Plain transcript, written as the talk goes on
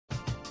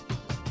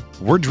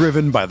We're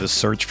driven by the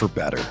search for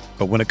better.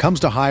 But when it comes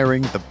to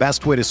hiring, the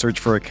best way to search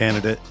for a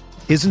candidate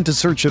isn't to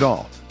search at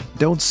all.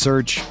 Don't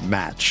search,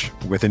 match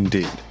with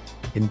Indeed.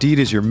 Indeed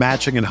is your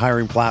matching and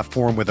hiring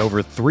platform with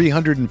over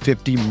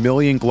 350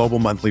 million global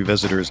monthly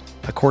visitors,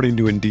 according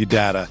to Indeed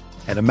data,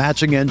 and a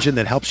matching engine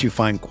that helps you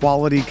find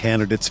quality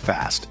candidates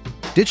fast.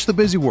 Ditch the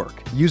busy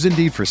work. Use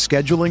Indeed for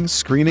scheduling,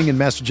 screening, and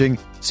messaging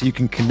so you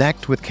can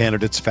connect with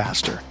candidates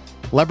faster.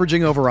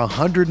 Leveraging over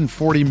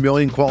 140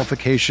 million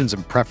qualifications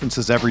and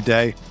preferences every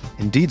day,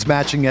 Indeed's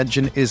matching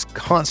engine is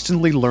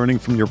constantly learning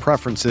from your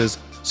preferences,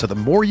 so the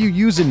more you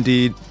use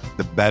Indeed,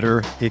 the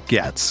better it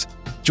gets.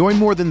 Join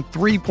more than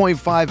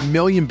 3.5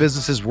 million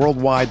businesses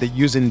worldwide that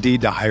use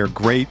Indeed to hire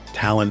great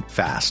talent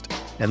fast.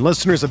 And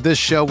listeners of this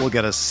show will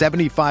get a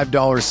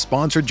 $75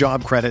 sponsored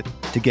job credit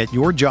to get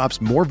your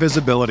jobs more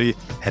visibility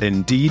at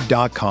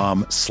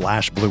Indeed.com/Blue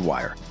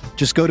Wire.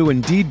 Just go to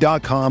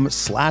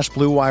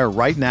Indeed.com/Blue Wire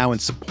right now and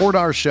support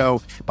our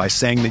show by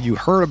saying that you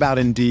heard about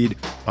Indeed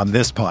on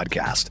this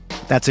podcast.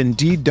 That's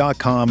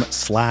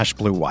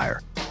Indeed.com/Blue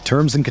Wire.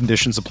 Terms and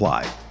conditions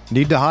apply.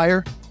 Need to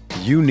hire?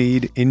 You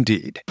need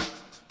Indeed.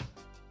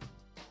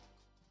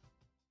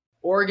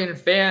 Oregon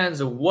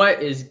fans,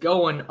 what is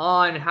going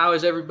on? How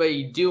is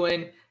everybody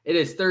doing? It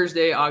is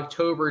Thursday,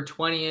 October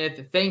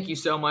 20th. Thank you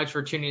so much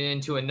for tuning in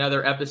to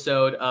another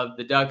episode of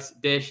the Ducks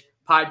Dish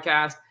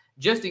podcast.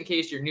 Just in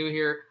case you're new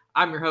here,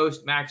 I'm your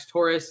host, Max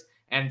Torres,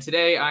 and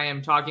today I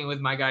am talking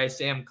with my guy,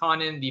 Sam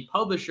Connon, the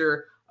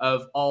publisher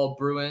of All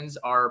Bruins,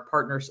 our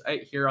partner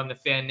site here on the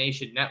Fan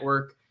Nation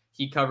Network.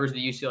 He covers the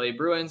UCLA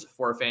Bruins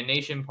for Fan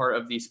Nation, part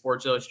of the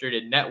Sports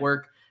Illustrated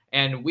Network,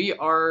 and we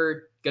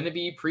are going to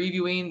be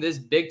previewing this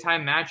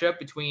big-time matchup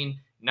between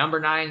number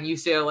 9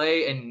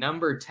 UCLA and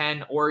number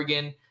 10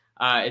 Oregon.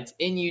 It's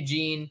in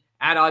Eugene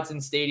at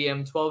Autzen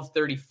Stadium,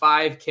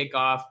 12:35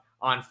 kickoff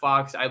on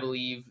Fox, I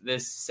believe,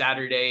 this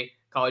Saturday.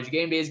 College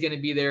Game Day is going to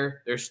be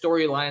there. There's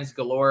storylines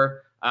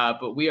galore,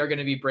 but we are going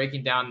to be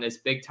breaking down this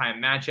big-time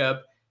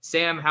matchup.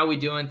 Sam, how we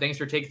doing? Thanks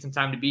for taking some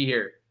time to be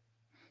here.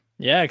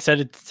 Yeah,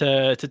 excited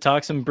to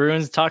talk some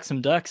Bruins, talk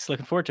some Ducks.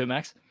 Looking forward to it,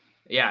 Max.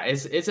 Yeah,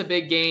 it's a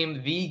big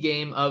game, the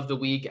game of the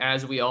week,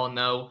 as we all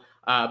know.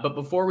 But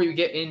before we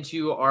get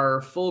into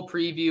our full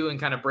preview and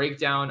kind of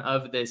breakdown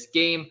of this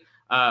game,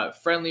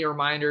 friendly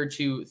reminder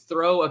to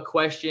throw a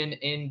question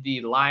in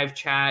the live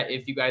chat.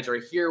 If you guys are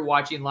here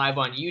watching live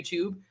on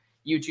YouTube,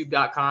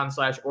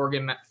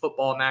 youtube.com/Oregon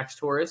Football Max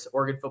Torres.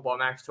 Oregon Football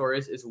Max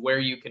Torres is where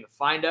you can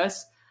find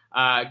us.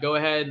 Go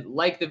ahead,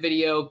 like the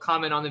video,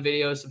 comment on the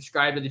video,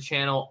 subscribe to the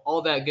channel.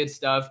 All that good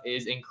stuff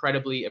is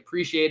incredibly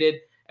appreciated.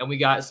 And we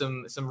got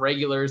some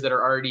regulars that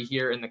are already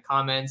here in the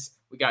comments.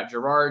 We got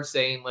Gerard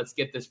saying, let's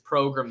get this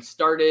program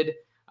started.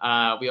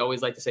 We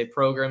always like to say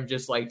program,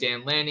 just like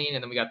Dan Lanning.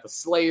 And then we got the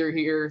Slayer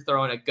here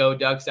throwing a Go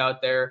Ducks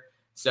out there.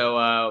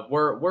 So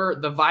we're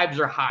the vibes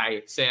are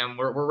high, Sam.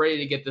 We're ready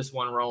to get this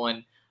one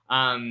rolling.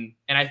 And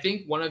I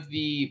think one of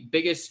the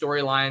biggest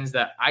storylines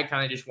that I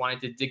kind of just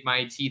wanted to dig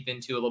my teeth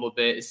into a little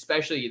bit,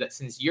 especially that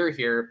since you're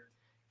here,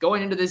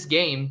 going into this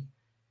game,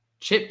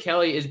 Chip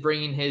Kelly is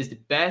bringing his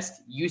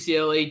best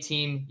UCLA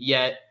team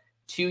yet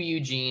to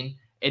Eugene.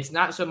 It's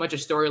not so much a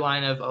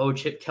storyline of,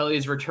 Chip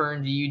Kelly's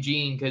return to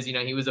Eugene because,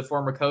 he was a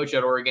former coach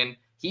at Oregon.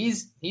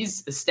 He's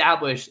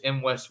established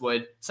in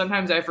Westwood.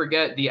 Sometimes I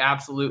forget the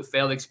absolute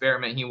failed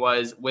experiment he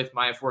was with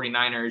my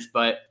 49ers,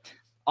 but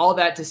all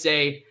that to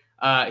say,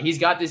 he's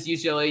got this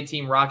UCLA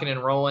team rocking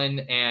and rolling,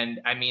 and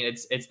I mean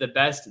it's the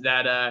best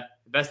that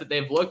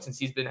they've looked since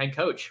he's been head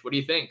coach. What do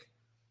you think?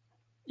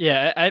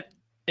 Yeah,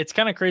 it's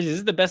kind of crazy. This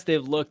is the best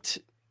they've looked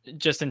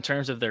just in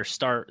terms of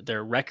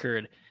their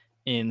record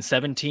in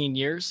 17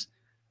 years.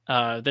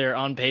 They're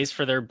on pace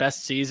for their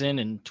best season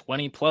in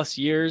 20 plus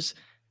years.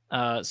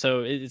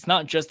 So it's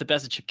not just the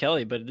best of Chip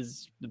Kelly, but it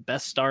is the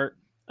best start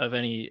of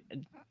any,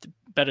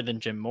 better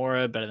than Jim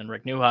Mora, better than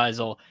Rick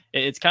Neuheisel.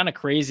 It's kind of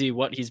crazy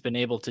what he's been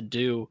able to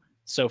do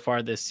so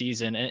far this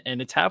season.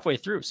 And it's halfway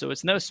through. So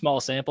it's no small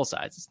sample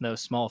size. It's no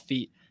small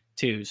feat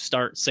to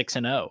start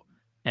 6-0.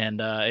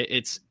 And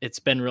it's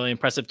been really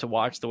impressive to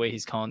watch the way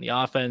he's calling the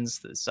offense,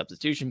 the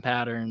substitution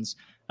patterns,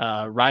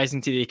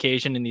 rising to the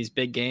occasion in these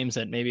big games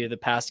that maybe the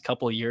past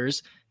couple of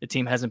years the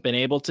team hasn't been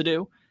able to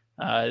do.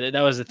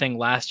 That was the thing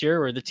last year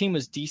where the team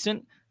was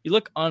decent. You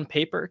look on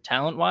paper,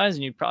 talent-wise,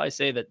 and you'd probably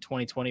say that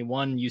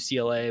 2021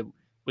 UCLA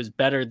was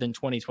better than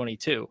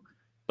 2022.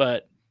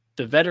 But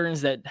the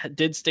veterans that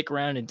did stick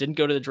around and didn't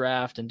go to the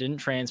draft and didn't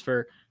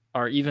transfer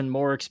are even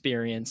more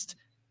experienced.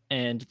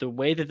 And the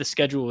way that the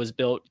schedule was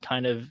built,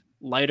 kind of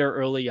lighter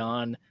early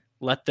on,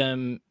 let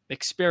them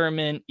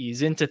experiment,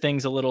 ease into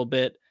things a little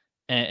bit.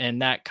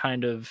 And that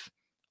kind of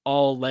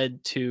all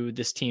led to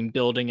this team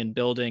building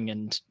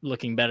and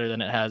looking better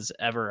than it has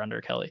ever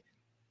under Kelly.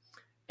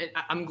 And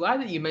I'm glad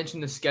that you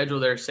mentioned the schedule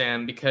there,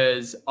 Sam,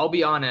 because I'll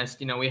be honest,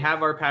 we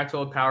have our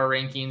Pac-12 power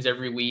rankings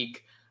every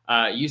week.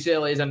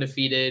 UCLA is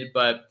undefeated,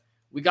 but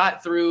we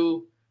got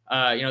through,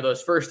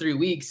 those first 3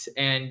 weeks,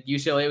 and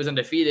UCLA was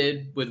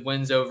undefeated with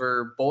wins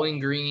over Bowling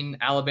Green,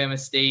 Alabama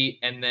State,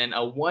 and then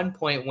a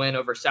 1-point win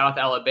over South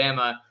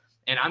Alabama.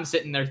 And I'm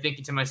sitting there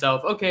thinking to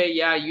myself, okay,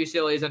 yeah,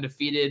 UCLA is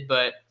undefeated,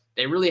 but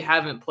they really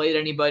haven't played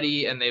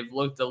anybody, and they've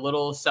looked a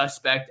little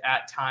suspect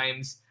at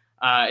times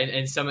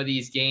in some of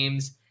these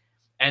games.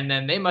 And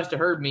then they must have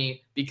heard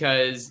me,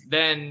 because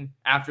then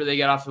after they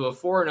got off to a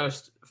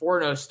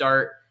 4-0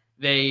 start,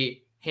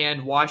 they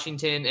hand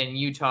Washington and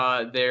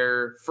Utah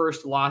their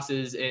first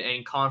losses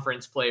in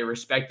conference play,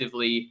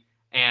 respectively.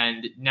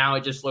 And now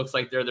it just looks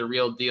like they're the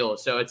real deal.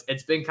 So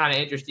it's been kind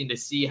of interesting to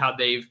see how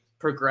they've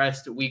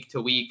progressed week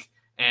to week.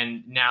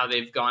 And now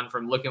they've gone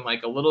from looking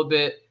like a little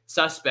bit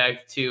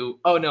suspect to,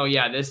 oh no,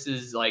 yeah, this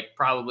is like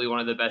probably one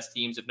of the best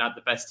teams, if not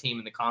the best team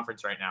in the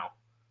conference right now.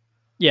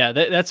 Yeah,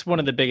 that's one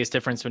of the biggest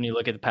difference when you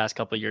look at the past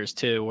couple of years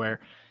too,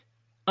 where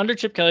under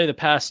Chip Kelly, the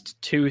past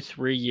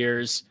 2-3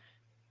 years,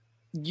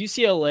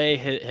 UCLA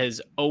has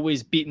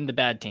always beaten the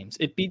bad teams.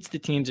 It beats the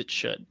teams it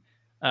should.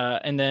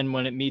 And then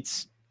when it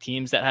meets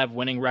teams that have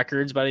winning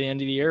records by the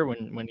end of the year,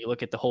 when you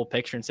look at the whole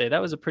picture and say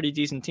that was a pretty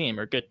decent team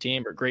or good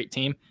team or great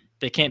team,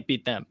 they can't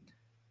beat them.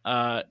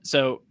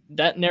 So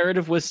that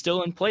narrative was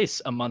still in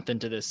place a month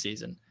into this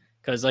season.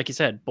 Because like you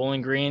said,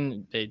 Bowling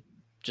Green, they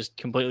just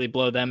completely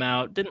blow them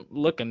out. Didn't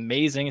look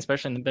amazing,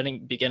 especially in the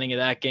beginning of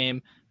that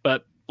game,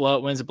 but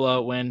blowout win's a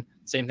blowout win.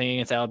 Same thing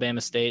against Alabama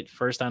State.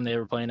 First time they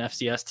were playing an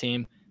FCS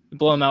team.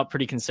 Blow them out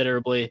pretty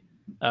considerably.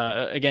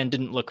 Again,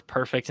 didn't look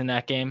perfect in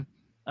that game,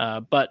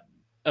 but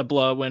a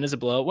blowout win is a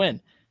blowout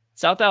win.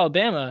 South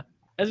Alabama,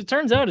 as it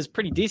turns out, is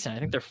pretty decent. I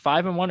think they're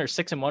 5-1 or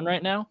 6-1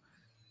 right now.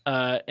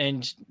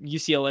 And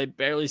UCLA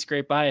barely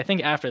scraped by. I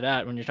think after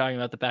that, when you're talking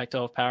about the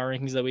Pac-12 power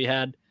rankings that we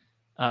had,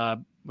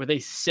 were they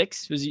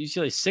 6? Was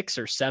UCLA 6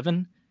 or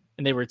 7?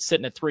 And they were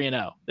sitting at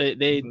 3-0.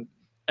 They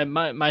and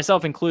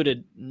myself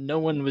included, no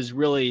one was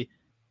really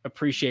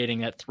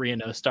appreciating that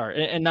 3-0 start.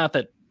 And not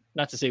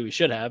to say we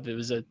should have. It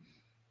was a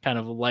kind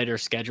of a lighter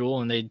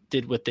schedule, and they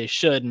did what they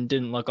should and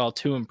didn't look all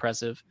too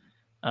impressive.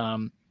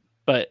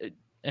 But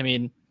I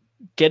mean,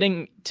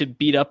 getting to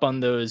beat up on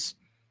those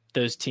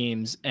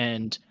teams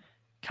and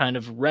kind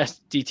of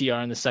rest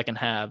DTR in the second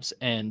halves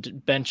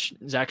and bench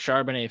Zach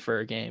Charbonnet for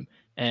a game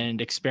and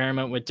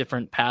experiment with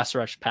different pass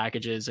rush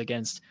packages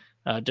against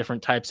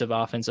different types of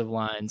offensive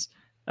lines.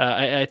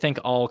 I think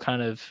all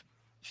kind of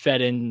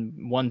fed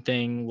in one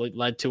thing,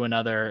 led to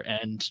another.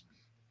 And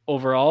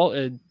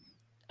overall,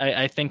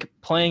 I think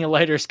playing a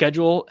lighter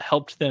schedule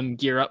helped them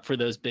gear up for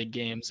those big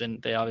games.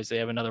 And they obviously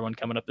have another one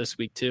coming up this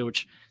week too,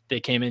 which they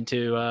came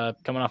into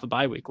coming off a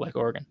bye week like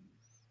Oregon.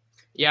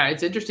 Yeah,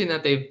 it's interesting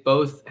that they've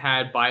both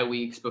had bye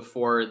weeks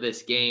before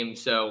this game.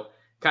 So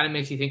kind of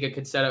makes you think it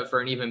could set up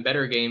for an even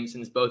better game,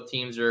 since both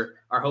teams are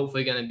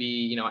hopefully going to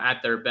be,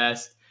 at their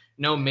best.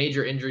 No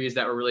major injuries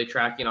that we're really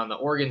tracking on the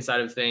Oregon side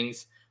of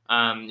things.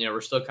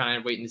 We're still kind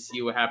of waiting to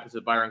see what happens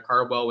with Byron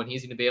Cardwell, when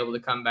he's going to be able to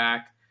come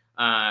back.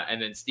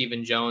 And then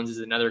Stephen Jones is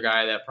another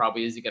guy that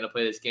probably isn't going to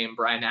play this game.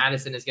 Brian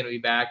Addison is going to be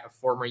back, a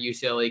former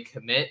UCLA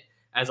commit,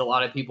 as a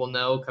lot of people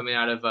know, coming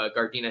out of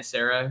Gardena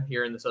Serra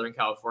here in the Southern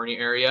California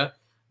area.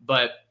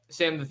 But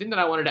Sam, the thing that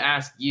I wanted to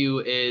ask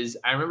you is,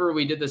 I remember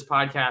we did this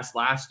podcast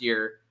last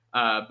year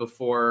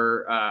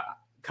before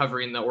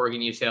covering the Oregon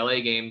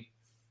UCLA game,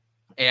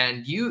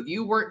 and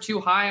you weren't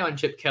too high on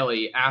Chip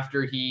Kelly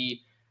after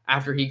he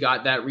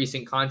got that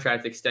recent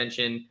contract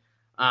extension.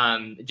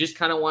 Just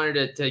kind of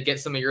wanted to get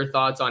some of your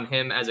thoughts on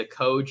him as a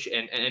coach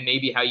and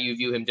maybe how you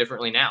view him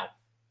differently now.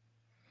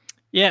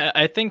 Yeah,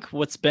 I think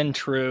what's been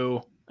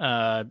true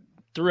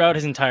throughout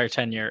his entire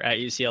tenure at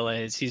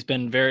UCLA is he's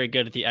been very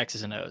good at the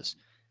X's and O's.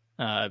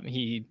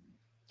 He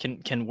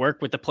can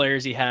work with the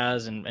players he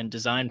has and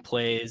design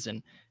plays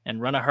and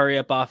run a hurry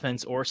up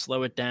offense or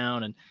slow it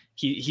down. And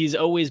he's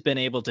always been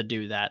able to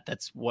do that.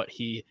 That's what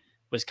he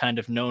was kind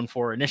of known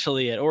for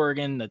initially at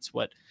Oregon. That's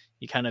what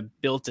he kind of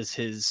built as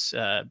his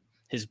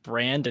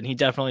brand. And he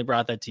definitely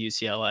brought that to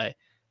UCLA.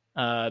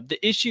 The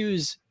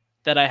issues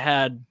that I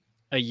had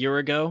a year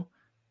ago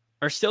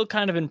are still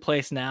kind of in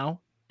place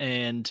now.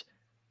 And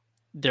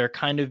they're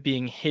kind of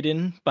being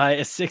hidden by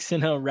a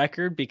 6-0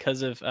 record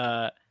because of,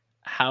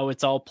 how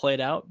it's all played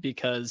out,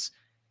 because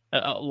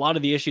a lot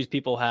of the issues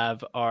people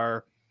have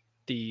are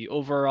the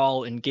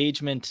overall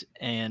engagement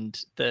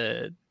and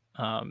the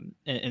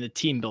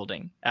team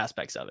building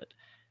aspects of it.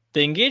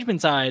 The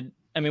engagement side,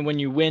 I mean, when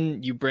you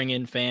win, you bring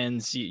in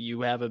fans,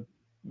 you have a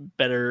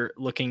better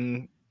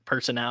looking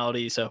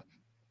personality. So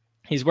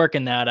he's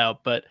working that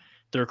out, but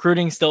the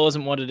recruiting still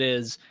isn't what it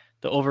is.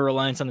 The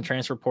over-reliance on the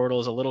transfer portal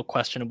is a little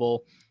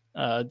questionable.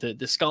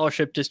 The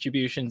scholarship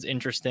distribution is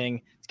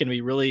interesting. It's going to be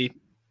really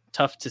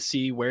tough to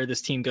see where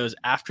this team goes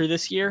after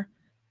this year.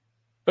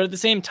 But at the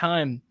same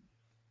time,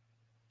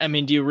 I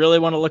mean, do you really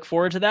want to look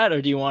forward to that?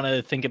 Or do you want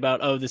to think about,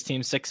 this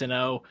team's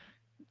 6-0,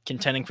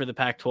 contending for the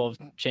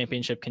Pac-12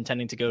 championship,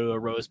 contending to go to a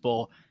Rose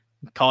Bowl,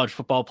 college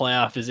football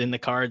playoff is in the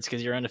cards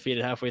because you're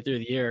undefeated halfway through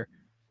the year.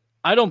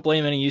 I don't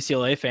blame any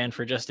UCLA fan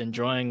for just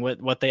enjoying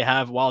what they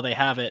have while they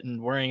have it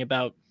and worrying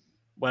about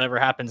whatever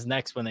happens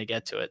next when they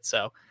get to it.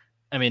 So,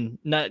 I mean,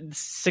 not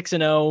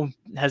 6-0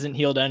 hasn't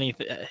healed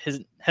anything,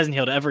 hasn't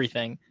healed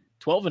everything.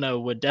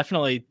 12-0 would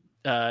definitely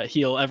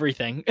heal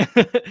everything,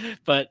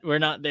 but we're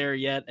not there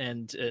yet.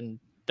 And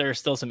there are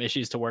still some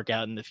issues to work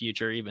out in the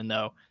future, even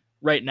though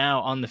right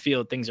now on the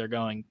field, things are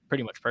going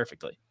pretty much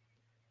perfectly.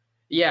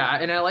 Yeah.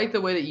 And I like the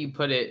way that you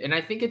put it. And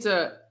I think it's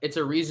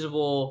a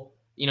reasonable,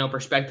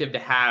 perspective to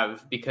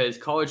have, because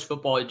college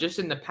football just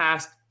in the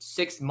past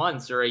 6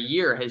 months or a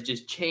year has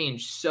just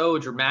changed so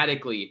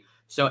dramatically.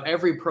 So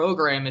every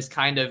program is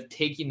kind of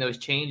taking those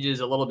changes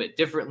a little bit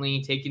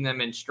differently, taking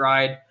them in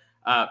stride.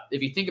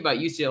 If you think about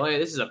UCLA,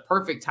 this is a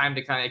perfect time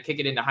to kind of kick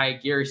it into high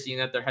gear, seeing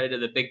that they're headed to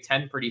the Big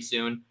Ten pretty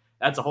soon.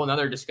 That's a whole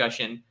nother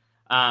discussion.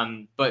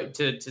 But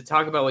to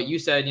talk about what you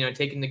said,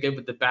 taking the good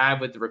with the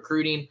bad with the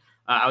recruiting.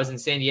 I was in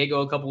San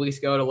Diego a couple weeks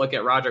ago to look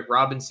at Roderick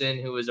Robinson,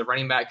 who was a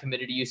running back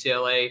committed to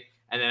UCLA.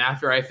 And then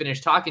after I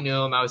finished talking to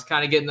him, I was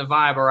kind of getting the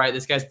vibe, all right,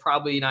 this guy's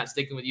probably not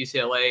sticking with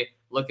UCLA,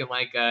 looking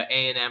like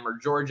A&M or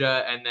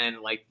Georgia. And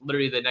then like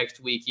literally the next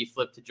week he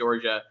flipped to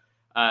Georgia.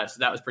 So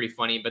that was pretty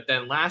funny. But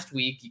then last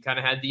week you kind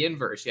of had the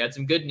inverse. You had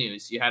some good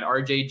news. You had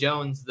RJ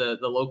Jones, the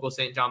local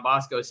St. John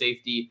Bosco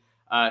safety,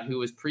 who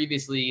was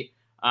previously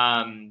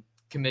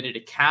committed to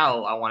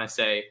Cal, I want to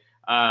say.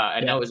 I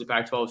know it was a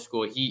Pac-12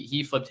 school.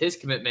 He flipped his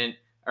commitment,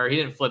 or he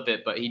didn't flip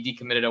it, but he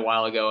decommitted a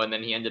while ago, and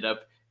then he ended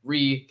up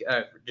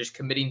just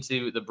committing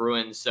to the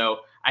Bruins. So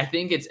I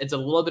think it's a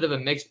little bit of a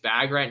mixed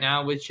bag right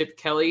now with Chip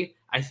Kelly.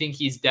 I think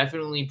he's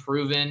definitely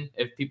proven,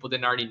 if people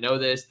didn't already know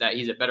this, that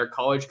he's a better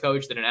college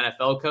coach than an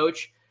NFL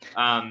coach.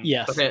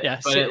 Yes,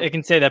 I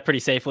can say that pretty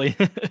safely.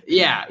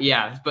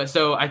 yeah. But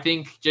so I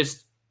think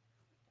just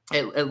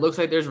it looks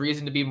like there's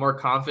reason to be more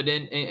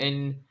confident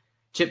in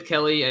Chip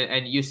Kelly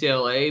and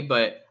UCLA,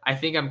 but I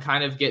think I'm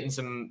kind of getting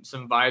some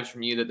vibes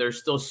from you that there's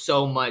still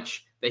so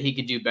much that he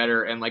could do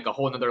better, and like a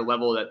whole nother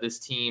level that this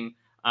team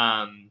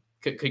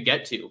could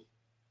get to.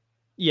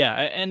 Yeah,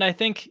 and I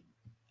think,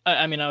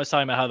 I mean, I was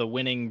talking about how the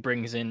winning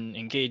brings in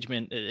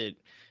engagement. It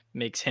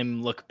makes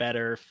him look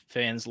better.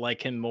 Fans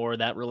like him more.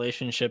 That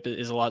relationship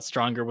is a lot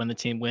stronger when the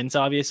team wins,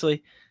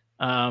 obviously.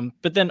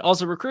 But then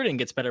also recruiting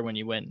gets better when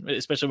you win,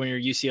 especially when you're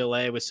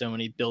UCLA with so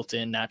many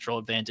built-in natural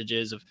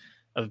advantages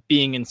of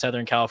being in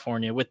Southern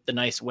California with the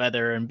nice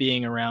weather and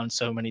being around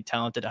so many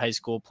talented high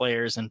school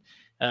players. And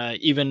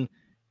even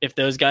if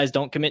those guys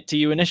don't commit to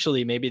you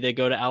initially, maybe they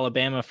go to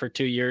Alabama for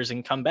 2 years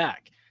and come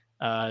back.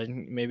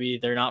 Maybe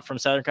they're not from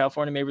Southern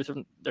California. Maybe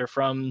they're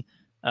from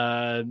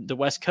the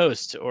West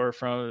Coast or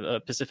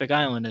from Pacific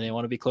Island, and they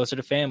want to be closer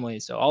to family.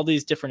 So all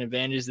these different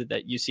advantages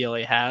that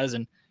UCLA has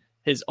and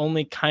is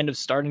only kind of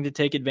starting to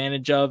take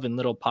advantage of in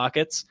little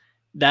pockets,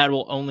 that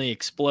will only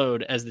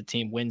explode as the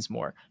team wins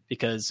more.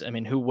 Because, I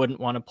mean, who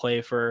wouldn't want to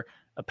play for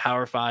a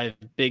Power 5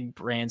 big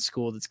brand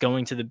school that's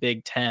going to the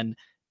Big Ten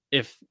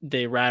if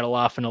they rattle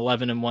off an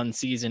 11-1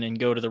 season and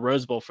go to the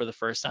Rose Bowl for the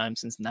first time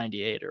since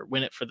 98, or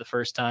win it for the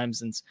first time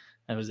since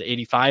it was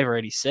 85 or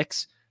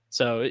 86.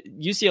 So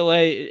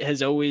UCLA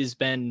has always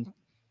been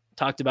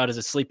talked about as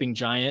a sleeping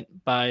giant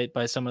by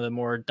some of the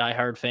more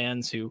diehard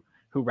fans who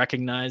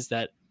recognize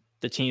that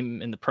the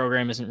team and the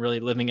program isn't really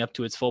living up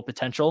to its full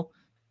potential.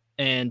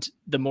 And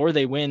the more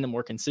they win, the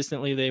more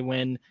consistently they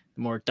win,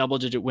 the more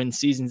double-digit win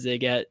seasons they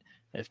get.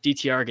 If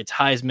DTR gets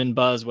Heisman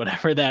buzz,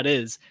 whatever that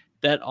is,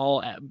 that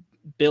all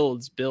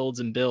builds.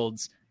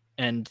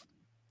 And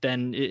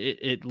then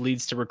it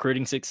leads to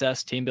recruiting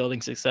success, team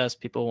building success.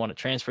 People want to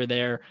transfer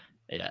there.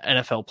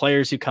 NFL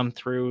players who come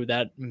through,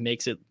 that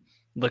makes it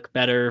look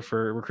better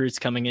for recruits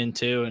coming in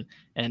too.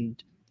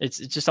 And it's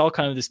just all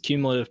kind of this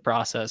cumulative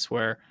process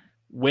where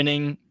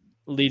winning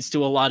leads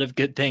to a lot of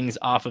good things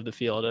off of the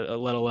field,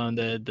 let alone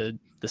the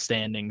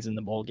standings and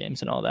the bowl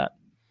games and all that.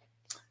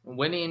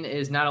 Winning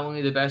is not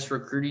only the best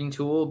recruiting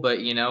tool, but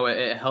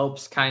it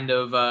helps kind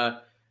of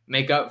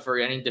make up for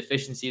any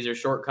deficiencies or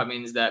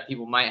shortcomings that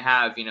people might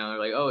have. They're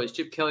like, oh, is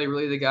Chip Kelly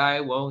really the guy?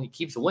 Well, he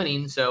keeps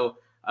winning, so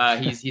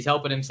he's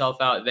helping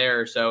himself out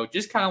there. So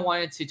just kind of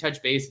wanted to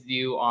touch base with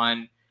you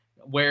on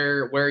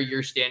where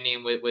you're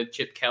standing with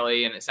Chip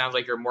Kelly, and it sounds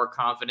like you're more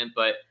confident,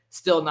 but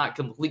still not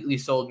completely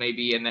sold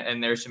maybe,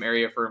 and there's some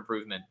area for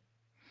improvement.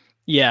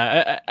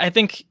 Yeah, I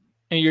think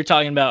you're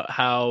talking about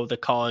how the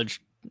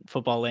college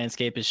football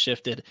landscape has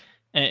shifted,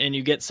 and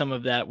you get some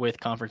of that with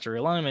conference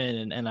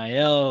realignment and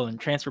NIL and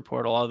transfer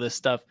portal, all this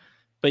stuff.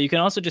 But you can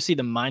also just see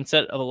the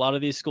mindset of a lot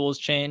of these schools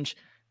change,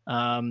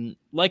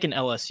 like in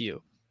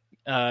LSU.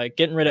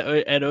 Getting rid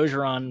of Ed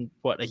Ogeron,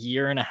 a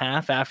year and a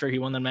half after he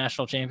won the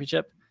national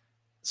championship.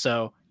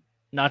 So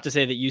not to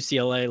say that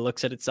UCLA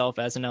looks at itself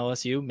as an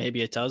LSU.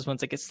 Maybe it does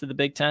once it gets to the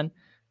Big Ten.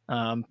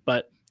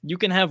 But you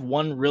can have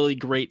one really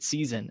great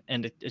season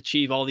and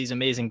achieve all these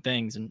amazing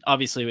things. And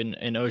obviously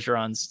in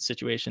Ogeron's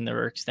situation, there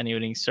were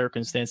extenuating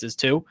circumstances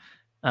too.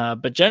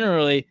 But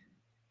generally,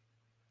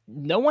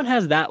 no one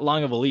has that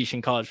long of a leash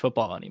in college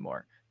football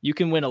anymore. You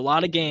can win a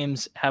lot of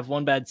games, have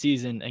one bad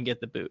season, and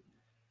get the boot.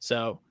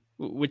 So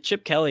with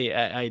Chip Kelly,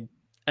 I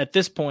at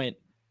this point,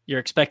 you're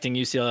expecting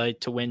UCLA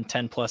to win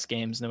 10 plus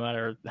games, no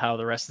matter how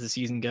the rest of the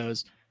season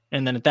goes.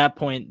 And then at that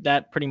point,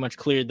 that pretty much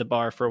cleared the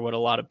bar for what a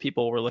lot of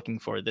people were looking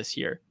for this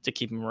year to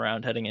keep him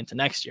around heading into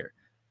next year.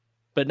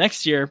 But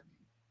next year,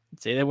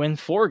 say they win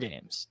 4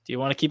 games. Do you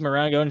want to keep him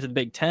around going to the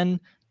Big Ten?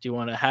 Do you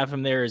want to have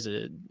him there as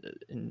a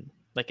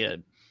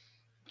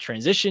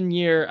transition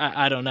year?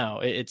 I don't know.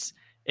 It's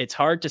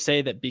hard to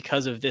say that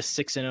because of this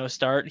 6-0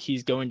 start,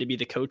 he's going to be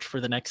the coach for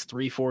the next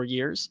 3-4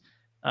 years.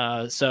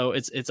 So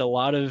it's a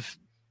lot of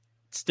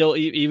still,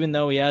 even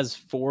though he has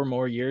 4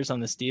 more years on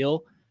this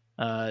deal,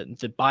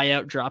 the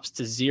buyout drops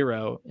to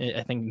 0,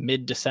 I think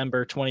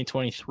mid-December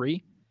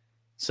 2023.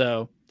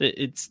 So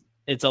it's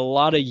a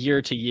lot of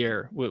year to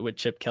year with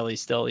Chip Kelly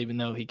still, even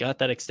though he got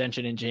that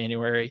extension in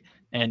January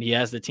and he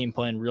has the team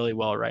playing really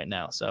well right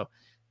now. So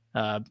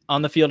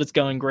on the field, it's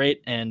going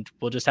great, and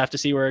we'll just have to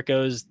see where it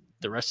goes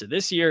the rest of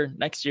this year,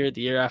 next year,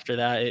 the year after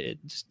that. It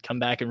just come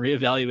back and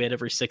reevaluate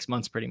every 6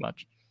 months pretty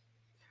much.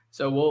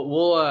 So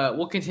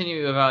we'll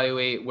continue to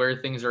evaluate where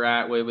things are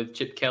at with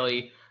Chip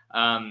Kelly.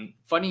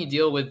 Funny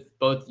deal with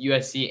both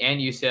USC and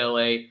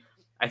UCLA.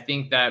 I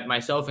think that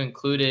myself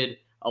included,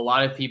 a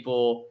lot of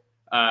people,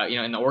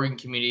 in the Oregon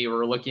community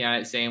were looking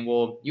at it saying,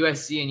 well,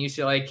 USC and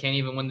UCLA can't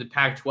even win the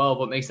Pac-12.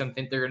 What makes them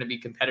think they're going to be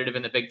competitive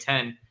in the Big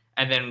Ten?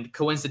 And then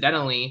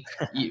coincidentally,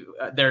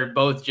 they're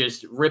both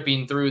just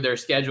ripping through their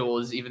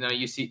schedules, even though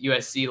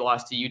USC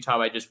lost to Utah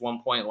by just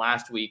 1 point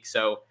last week.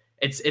 So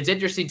it's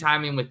interesting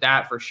timing with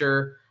that for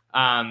sure.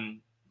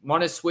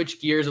 Want to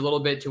switch gears a little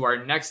bit to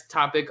our next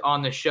topic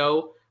on the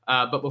show.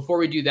 But before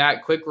we do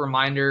that, quick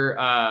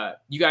reminder,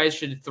 you guys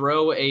should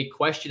throw a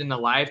question in the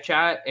live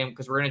chat, and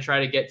because we're going to try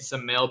to get to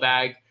some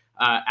mailbag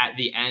at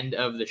the end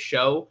of the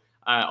show.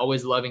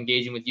 Always love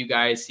engaging with you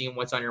guys, seeing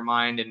what's on your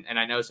mind. And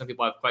I know some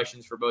people have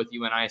questions for both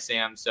you and I,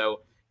 Sam.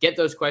 So get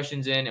those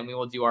questions in, and we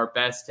will do our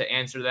best to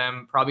answer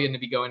them. Probably going to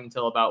be going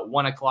until about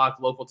 1 o'clock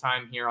local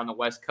time here on the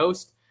West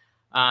Coast.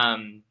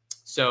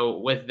 So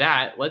with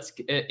that, let's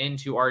get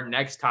into our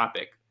next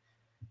topic.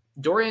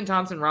 Dorian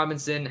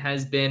Thompson-Robinson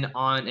has been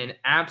on an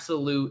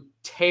absolute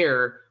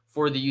tear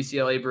for the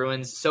UCLA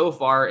Bruins so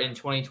far in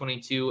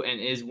 2022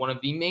 and is one of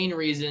the main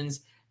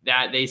reasons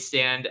that they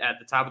stand at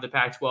the top of the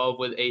Pac-12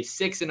 with a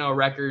 6-0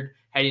 record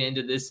heading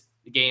into this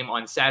game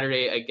on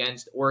Saturday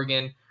against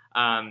Oregon.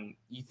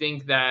 You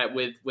think that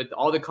with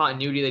all the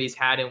continuity that he's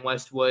had in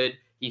Westwood,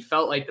 he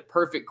felt like the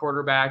perfect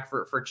quarterback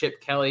for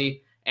Chip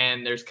Kelly,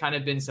 and there's kind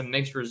of been some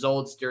mixed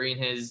results during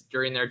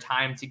their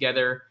time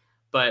together.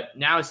 But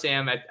now,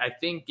 Sam, I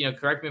think,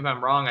 correct me if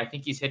I'm wrong, I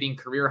think he's hitting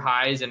career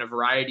highs in a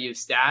variety of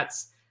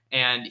stats,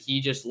 and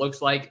he just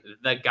looks like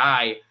the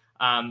guy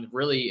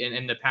really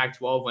in the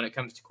Pac-12 when it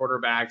comes to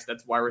quarterbacks.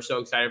 That's why we're so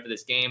excited for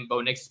this game. Bo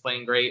Nix is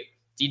playing great.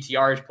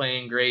 DTR is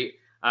playing great.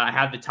 I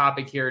have the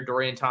topic here,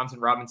 Dorian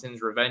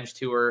Thompson-Robinson's revenge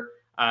tour.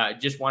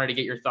 Just wanted to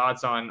get your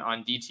thoughts on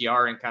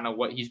DTR and kind of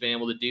what he's been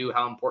able to do,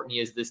 how important he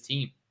is to this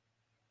team.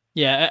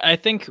 Yeah, I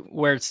think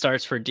where it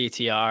starts for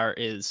DTR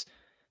is,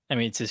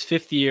 it's his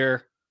 5th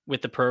year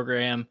with the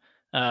program,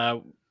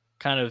 kind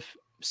of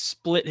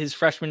split his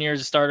freshman year as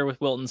a starter with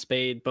Wilton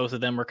Spade. Both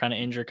of them were kind of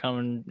injured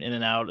coming in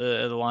and out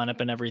of the lineup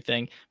and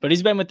everything, but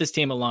he's been with this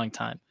team a long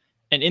time.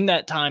 And in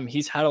that time,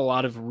 he's had a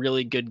lot of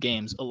really good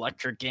games,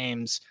 electric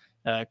games,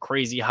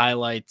 crazy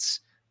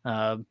highlights,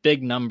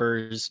 big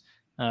numbers.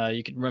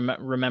 You could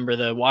remember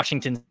the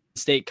Washington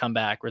State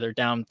comeback where they're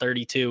down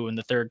 32 in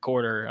the third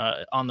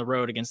quarter on the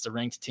road against a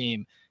ranked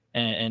team.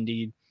 And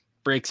he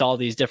breaks all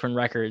these different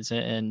records.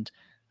 And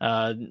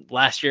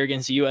last year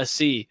against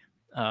USC,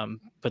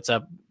 puts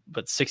up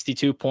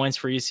 62 points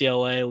for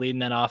UCLA, leading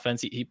that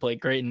offense. He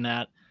played great in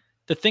that.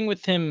 The thing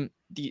with him,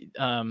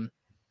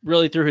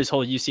 really through his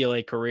whole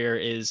UCLA career,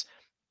 is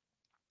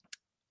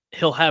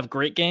he'll have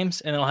great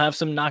games and he'll have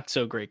some not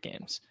so great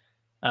games,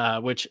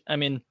 which,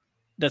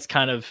 that's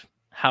kind of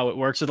how it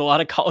works with a lot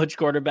of college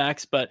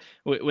quarterbacks. But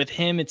with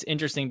him, it's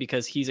interesting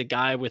because he's a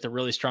guy with a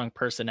really strong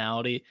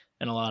personality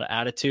and a lot of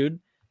attitude.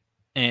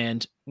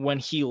 And when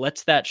he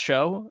lets that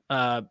show,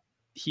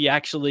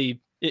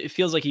 it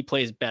feels like he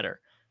plays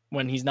better.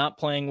 When he's not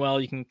playing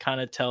well, you can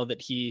kind of tell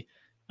that he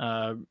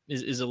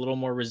is a little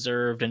more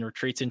reserved and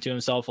retreats into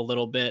himself a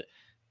little bit.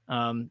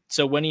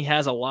 So when he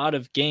has a lot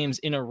of games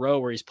in a row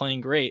where he's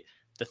playing great,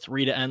 the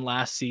 3 to end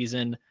last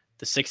season,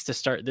 the 6 to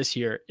start this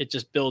year, it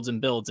just builds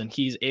and builds, and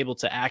he's able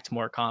to act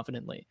more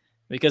confidently.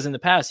 Because in the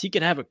past, he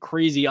could have a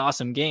crazy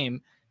awesome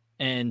game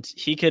and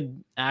he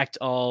could act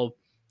all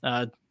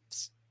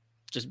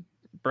just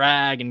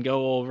brag and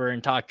go over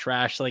and talk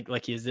trash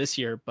like he is this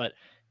year. But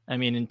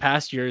in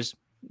past years,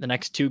 the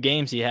next 2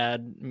 games he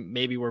had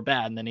maybe were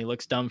bad, and then he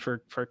looks dumb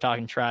for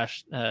talking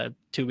trash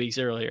 2 weeks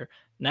earlier.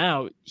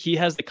 Now he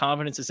has the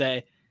confidence to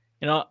say,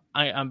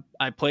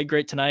 I played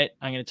great tonight.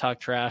 I'm going to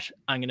talk trash.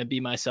 I'm going to be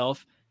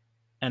myself.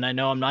 And I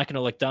know I'm not going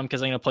to look dumb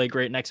because I'm going to play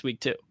great next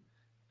week too.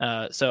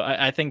 So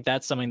I think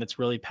that's something that's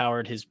really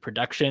powered his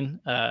production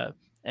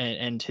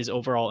and his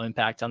overall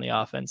impact on the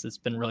offense. It's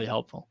been really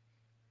helpful.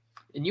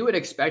 And you would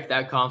expect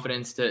that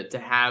confidence to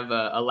have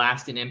a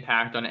lasting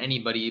impact on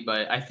anybody,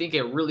 but I think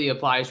it really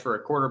applies for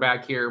a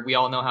quarterback here. We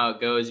all know how it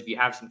goes. If you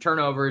have some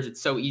turnovers,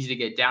 it's so easy to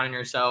get down on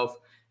yourself.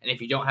 And if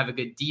you don't have a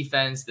good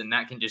defense, then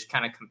that can just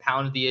kind of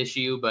compound the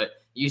issue. But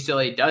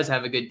UCLA does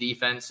have a good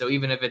defense. So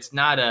even if it's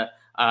not a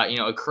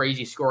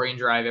crazy scoring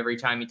drive every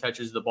time he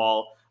touches the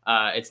ball,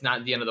 it's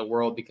not the end of the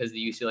world because the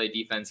UCLA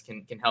defense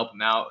can help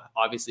him out,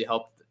 obviously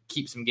help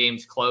keep some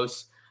games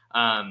close.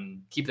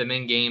 keep them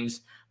in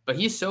games. But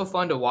he's so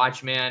fun to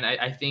watch, man.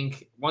 I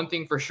think one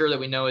thing for sure that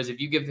we know is if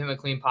you give him a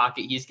clean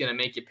pocket, he's going to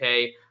make you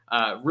pay.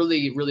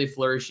 Really, really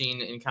flourishing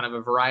in kind of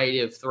a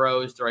variety of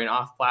throws, throwing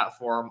off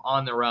platform,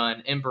 on the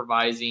run,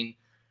 improvising,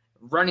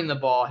 running the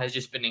ball has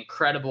just been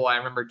incredible. I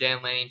remember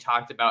Dan Lanning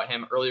talked about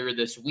him earlier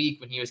this week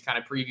when he was kind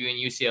of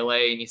previewing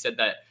UCLA, and he said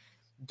that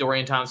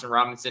Dorian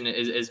Thompson-Robinson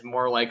is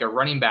more like a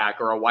running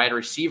back or a wide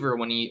receiver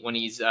when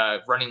he's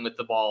running with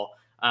the ball.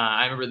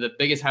 I remember the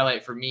biggest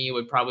highlight for me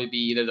would probably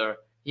be either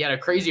he had a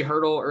crazy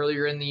hurdle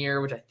earlier in the year,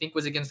 which I think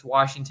was against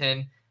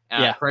Washington.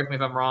 Correct me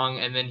if I'm wrong.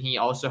 And then he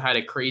also had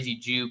a crazy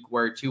juke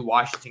where two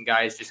Washington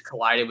guys just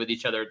collided with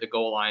each other at the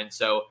goal line.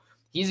 So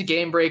he's a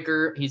game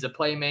breaker. He's a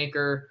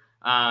playmaker.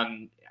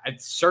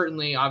 It's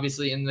certainly,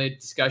 obviously, in the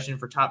discussion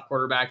for top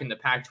quarterback in the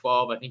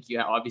Pac-12. I think you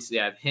obviously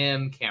have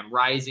him, Cam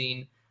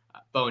Rising,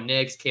 Bo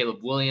Nix,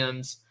 Caleb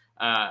Williams.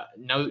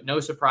 No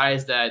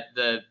surprise that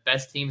the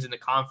best teams in the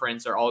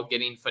conference are all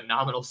getting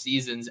phenomenal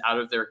seasons out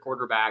of their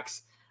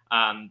quarterbacks.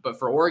 But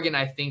for Oregon,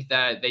 I think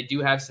that they do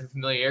have some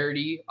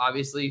familiarity,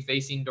 obviously,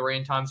 facing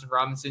Dorian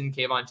Thompson-Robinson.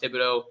 Kayvon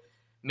Thibodeau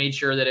made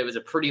sure that it was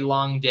a pretty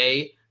long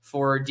day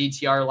for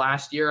DTR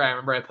last year. I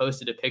remember I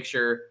posted a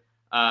picture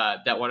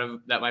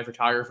that my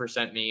photographer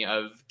sent me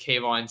of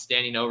Kayvon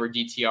standing over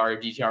DTR.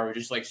 DTR was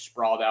just like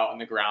sprawled out on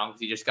the ground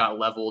because he just got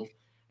leveled.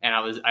 And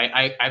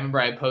I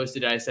remember I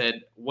posted, I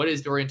said, what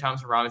is Dorian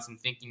Thompson-Robinson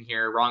thinking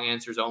here? Wrong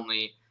answers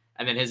only.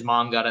 And then his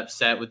mom got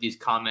upset with these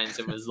comments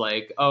and was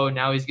like, oh,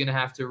 now he's going to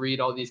have to read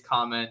all these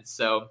comments.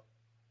 So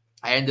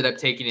I ended up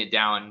taking it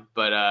down.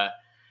 But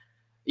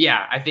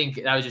I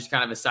think that was just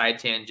kind of a side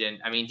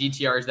tangent. I mean,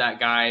 DTR is that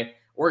guy.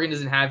 Oregon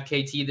doesn't have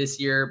KT this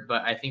year,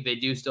 but I think they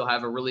do still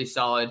have a really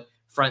solid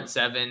front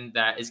seven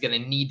that is going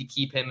to need to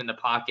keep him in the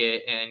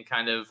pocket and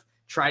kind of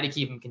try to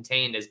keep him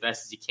contained as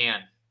best as he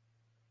can.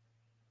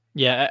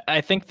 Yeah,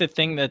 I think the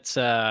thing that's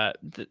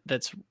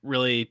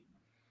really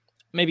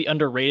maybe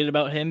underrated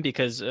about him,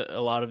 because a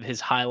lot of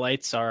his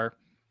highlights are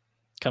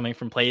coming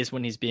from plays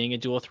when he's being a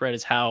dual threat,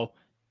 is how,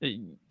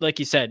 like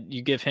you said,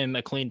 you give him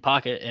a clean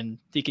pocket and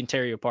he can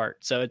tear you apart.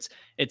 So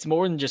it's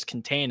more than just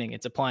containing,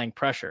 it's applying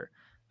pressure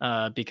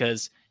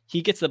because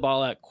he gets the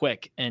ball out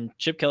quick. And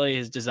Chip Kelly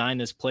has designed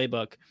this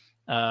playbook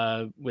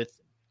with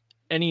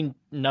any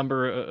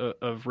number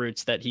of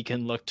routes that he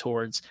can look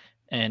towards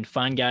and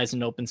find guys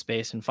in open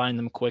space and find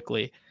them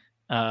quickly.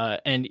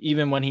 And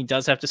even when he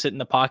does have to sit in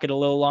the pocket a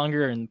little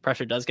longer and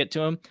pressure does get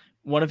to him,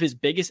 one of his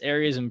biggest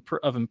areas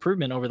of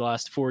improvement over the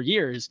last 4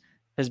 years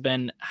has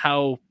been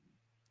how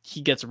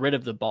he gets rid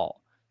of the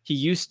ball. He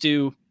used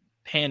to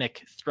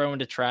panic, throw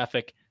into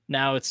traffic.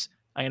 Now it's,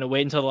 I'm going to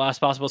wait until the last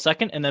possible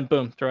second and then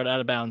boom, throw it out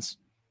of bounds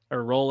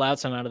or roll out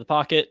some out of the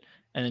pocket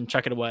and then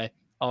chuck it away.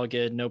 All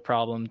good, no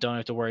problem. Don't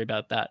have to worry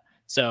about that.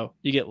 So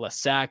you get less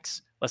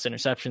sacks, less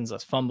interceptions,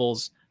 less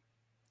fumbles.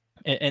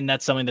 And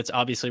that's something that's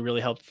obviously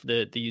really helped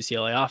the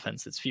UCLA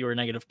offense. It's fewer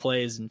negative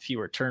plays and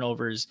fewer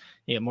turnovers.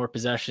 You get more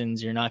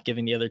possessions. You're not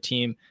giving the other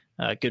team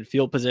good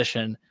field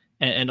position.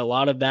 And a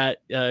lot of that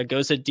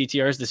goes to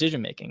DTR's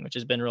decision-making, which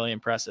has been really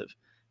impressive.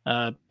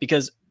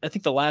 Because I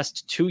think the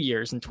last 2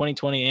 years, in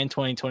 2020 and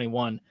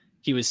 2021,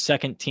 he was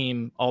second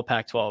team all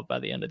Pac-12 by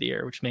the end of the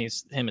year, which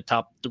makes him a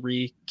top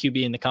 3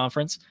 QB in the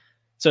conference.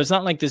 So it's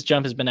not like this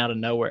jump has been out of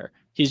nowhere.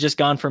 He's just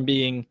gone from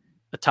being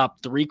a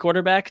top 3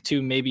 quarterback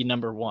to maybe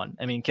number 1.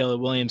 I mean, Caleb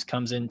Williams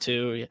comes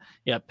into,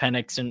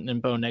 Penix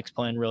and Bo Nix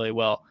playing really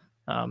well.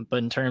 But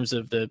in terms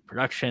of the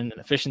production and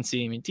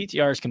efficiency, I mean,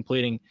 DTR is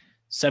completing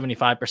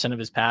 75% of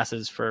his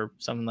passes for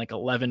something like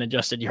 11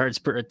 adjusted yards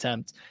per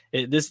attempt.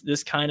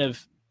 This kind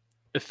of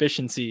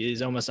efficiency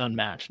is almost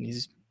unmatched. And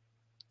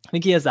I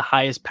think he has the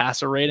highest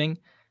passer rating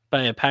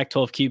by a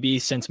Pac-12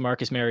 QB since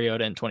Marcus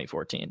Mariota in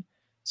 2014.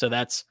 So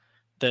that's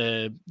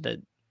the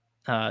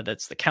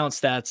count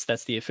stats,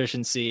 that's the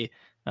efficiency,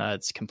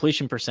 it's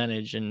completion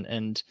percentage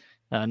and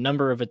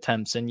number of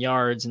attempts and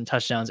yards and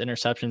touchdowns,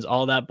 interceptions,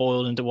 all that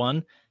boiled into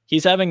one.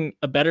 He's having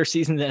a better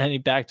season than any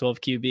Pac-12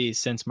 QB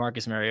since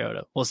Marcus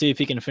Mariota. We'll see if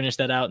he can finish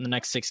that out in the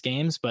next 6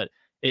 games, but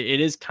it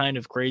is kind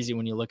of crazy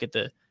when you look at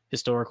the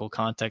historical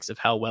context of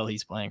how well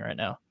he's playing right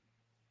now.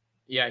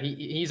 Yeah,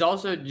 he's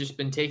also just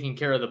been taking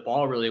care of the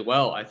ball really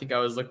well. I think I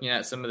was looking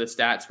at some of the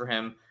stats for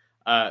him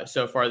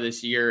so far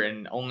this year,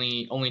 and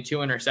only 2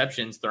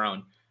 interceptions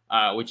thrown,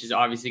 which is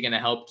obviously going to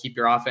help keep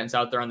your offense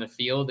out there on the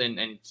field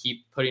and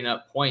keep putting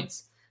up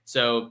points.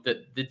 So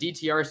the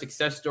DTR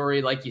success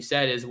story, like you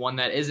said, is one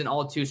that isn't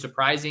all too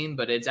surprising,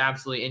 but it's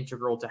absolutely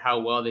integral to how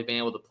well they've been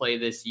able to play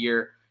this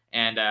year.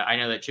 And I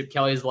know that Chip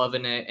Kelly's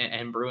loving it,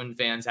 and Bruin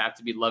fans have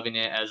to be loving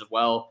it as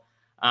well.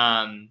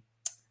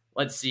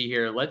 Let's see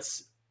here.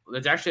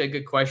 That's actually a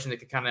good question that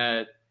could kind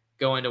of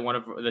go into one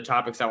of the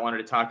topics I wanted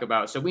to talk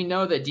about. So we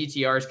know that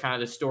DTR is kind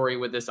of the story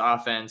with this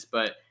offense,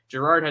 but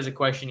Gerard has a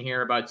question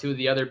here about 2 of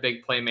the other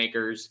big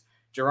playmakers.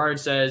 Gerard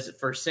says,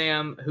 for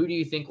Sam, who do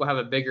you think will have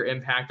a bigger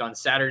impact on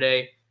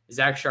Saturday,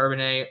 Zach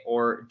Charbonnet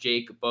or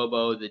Jake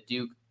Bobo, the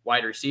Duke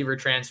wide receiver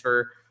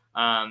transfer?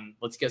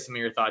 Let's get some of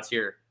your thoughts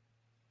here.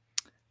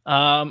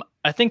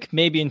 I think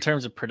maybe in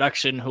terms of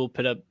production, who'll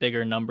put up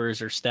bigger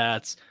numbers or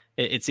stats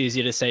it's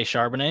easy to say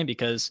Charbonnet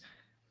because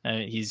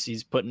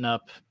he's putting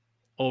up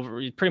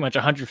over pretty much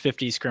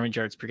 150 scrimmage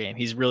yards per game.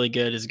 He's really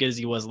good as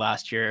he was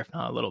last year, if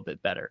not a little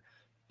bit better.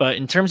 But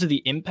in terms of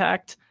the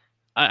impact,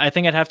 I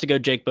think I'd have to go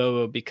Jake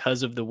Bobo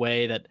because of the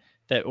way that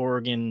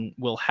Oregon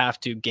will have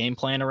to game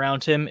plan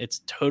around him.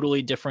 It's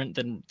totally different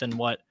than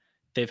what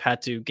they've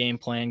had to game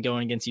plan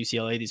going against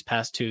UCLA these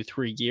past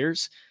 2-3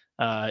 years.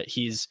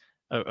 He's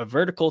a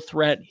vertical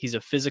threat. He's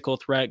a physical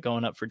threat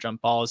going up for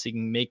jump balls. He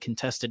can make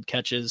contested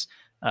catches.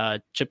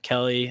 Chip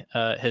Kelly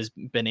has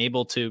been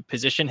able to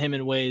position him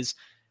in ways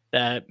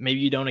that maybe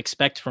you don't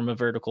expect from a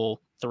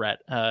vertical threat.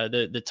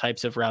 The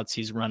types of routes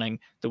he's running,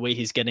 the way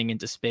he's getting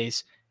into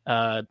space.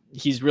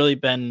 He's really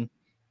been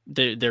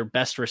their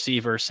best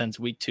receiver since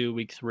week 2,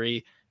 week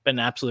 3, been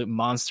an absolute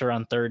monster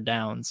on third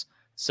downs.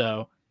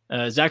 So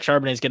Zach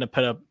Charbonnet is going to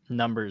put up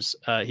numbers.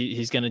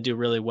 He's going to do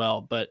really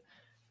well, but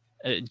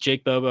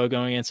Jake Bobo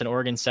going against an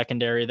Oregon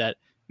secondary that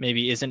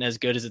maybe isn't as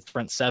good as its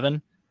front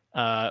seven.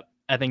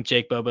 I think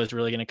Jake Bobo is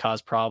really going to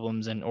cause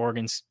problems, and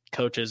Oregon's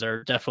coaches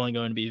are definitely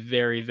going to be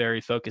very, very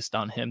focused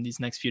on him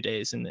these next few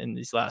days in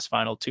these last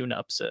final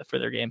tune-ups for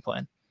their game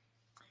plan.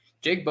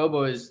 Jake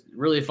Bobo is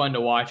really fun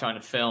to watch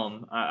on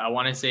film. I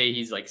want to say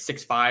he's like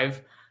 6'5",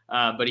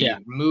 but he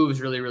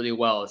moves really, really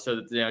well.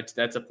 So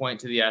that's a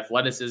point to the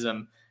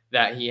athleticism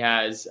that he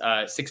has,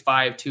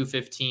 6'5",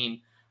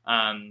 215.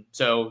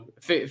 So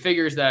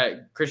figures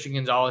that Christian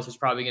Gonzalez is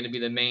probably going to be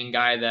the main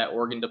guy that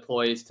Oregon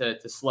deploys to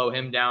slow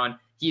him down.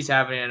 He's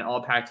having an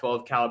all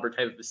Pac-12 caliber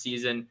type of a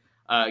season,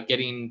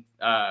 getting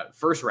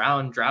first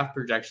round draft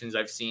projections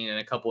I've seen in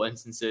a couple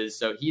instances.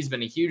 So he's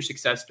been a huge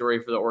success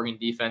story for the Oregon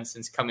defense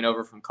since coming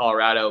over from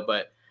Colorado.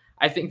 But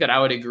I think that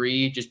I would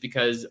agree, just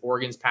because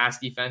Oregon's pass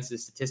defense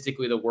is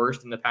statistically the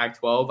worst in the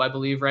Pac-12, I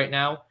believe right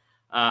now.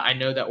 I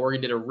know that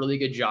Oregon did a really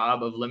good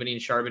job of limiting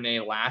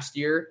Charbonnet last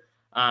year.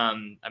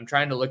 I'm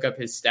trying to look up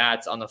his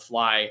stats on the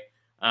fly.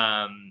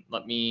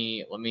 Let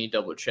me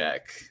double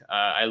check.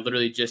 I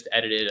literally just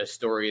edited a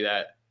story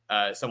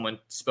that someone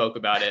spoke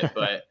about it,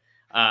 but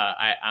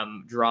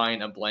I'm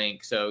drawing a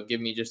blank. So give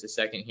me just a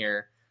second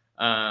here.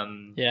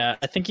 I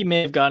think he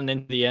may have gotten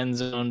into the end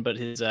zone, but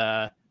his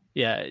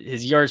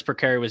yards per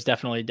carry was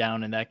definitely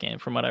down in that game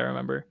from what I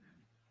remember.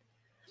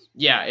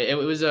 Yeah, it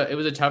was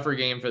a tougher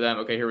game for them.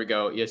 Okay, here we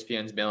go.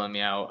 ESPN's bailing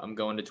me out. I'm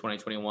going to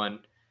 2021,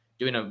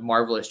 doing a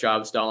marvelous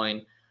job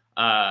stalling.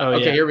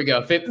 Here we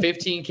go.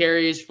 15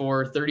 carries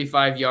for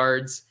 35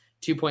 yards,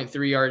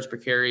 2.3 yards per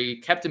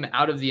carry, kept him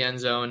out of the end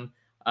zone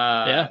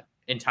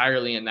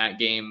entirely in that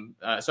game.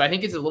 So I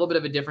think it's a little bit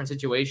of a different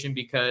situation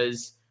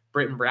because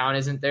Britton Brown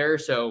isn't there.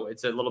 So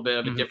it's a little bit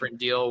of a different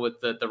deal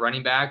with the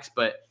running backs,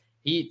 but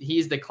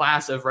he's the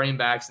class of running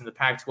backs in the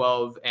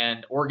Pac-12,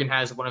 and Oregon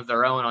has one of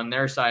their own on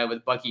their side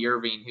with Bucky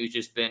Irving, who's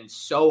just been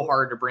so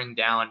hard to bring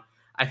down.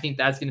 I think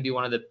that's going to be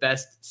one of the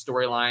best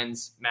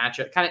storylines,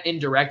 matchup, kind of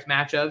indirect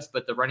matchups,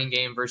 but the running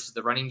game versus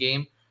the running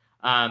game.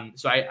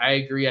 So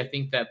I agree. I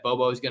think that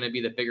Bobo is going to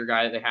be the bigger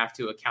guy that they have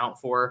to account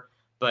for,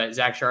 but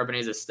Zach Charbonnet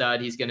is a stud.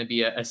 He's going to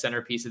be a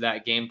centerpiece of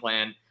that game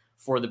plan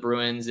for the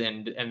Bruins,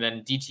 and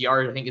then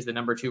DTR, I think, is the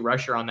number 2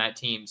 rusher on that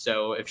team.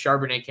 So if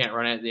Charbonnet can't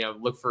run it,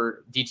 look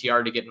for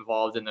DTR to get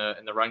involved in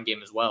the run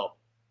game as well.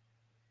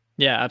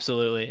 Yeah,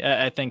 absolutely.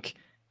 I think,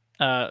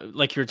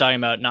 like you were talking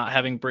about, not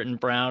having Britton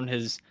Brown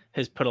has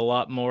put a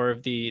lot more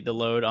of the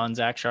load on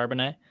Zach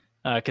Charbonnet,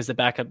 because the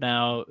backup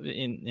now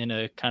in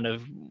a kind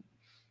of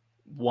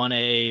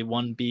 1A,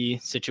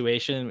 1B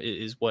situation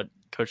is what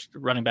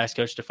running backs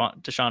coach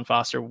Deshaun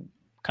Foster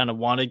kind of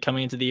wanted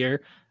coming into the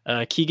year.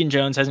 Keegan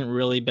Jones hasn't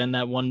really been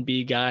that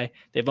 1B guy.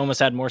 They've almost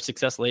had more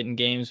success late in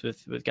games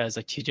with guys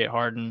like TJ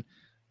Harden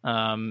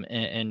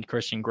and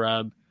Christian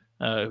Grubb,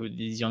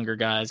 these younger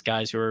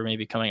guys who are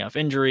maybe coming off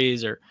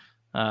injuries or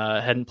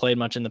hadn't played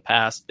much in the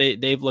past.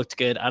 They've looked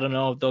good. I don't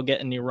know if they'll get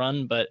any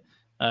run, but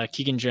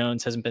Keegan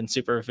Jones hasn't been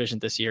super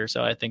efficient this year.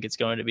 So I think it's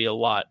going to be a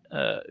lot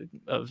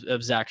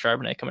of Zach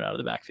Charbonnet coming out of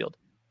the backfield.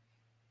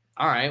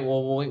 All right.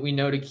 Well, we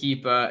know to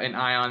keep an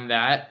eye on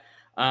that.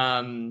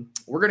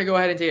 We're going to go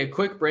ahead and take a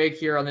quick break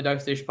here on the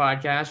Ducks Dish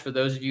podcast for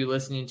those of you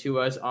listening to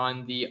us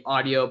on the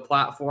audio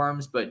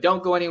platforms, but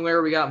don't go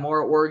anywhere. We got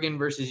more Oregon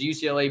versus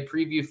UCLA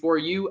preview for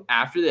you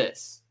after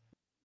this.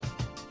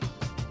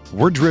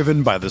 We're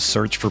driven by the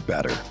search for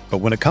better, but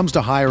when it comes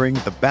to hiring,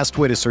 the best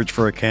way to search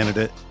for a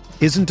candidate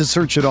isn't to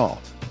search at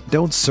all.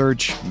 Don't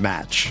search,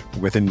 match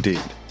with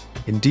Indeed.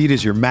 Indeed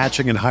is your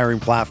matching and hiring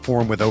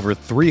platform with over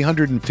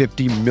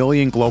 350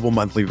 million global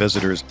monthly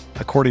visitors,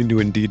 according to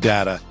Indeed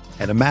data,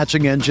 and a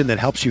matching engine that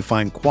helps you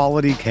find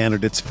quality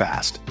candidates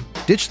fast.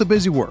 Ditch the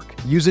busy work.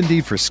 Use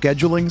Indeed for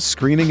scheduling,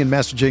 screening, and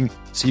messaging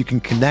so you can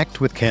connect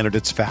with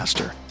candidates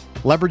faster.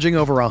 Leveraging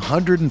over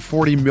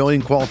 140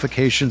 million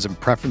qualifications and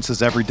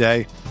preferences every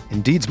day,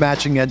 Indeed's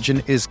matching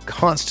engine is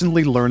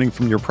constantly learning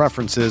from your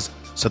preferences,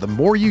 so the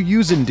more you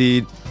use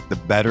Indeed, the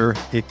better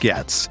it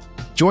gets.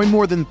 Join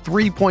more than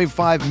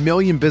 3.5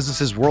 million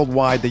businesses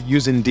worldwide that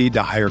use Indeed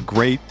to hire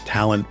great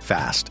talent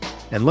fast.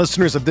 And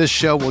listeners of this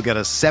show will get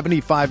a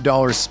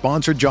 $75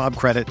 sponsored job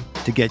credit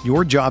to get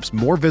your jobs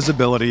more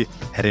visibility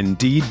at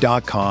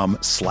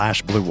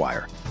Indeed.com/Blue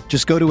Wire.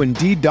 Just go to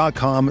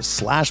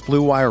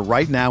Indeed.com/Blue Wire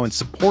right now and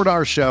support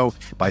our show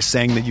by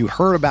saying that you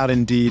heard about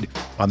Indeed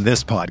on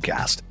this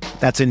podcast.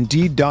 That's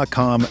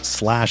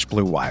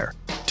Indeed.com/Blue Wire.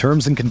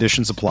 Terms and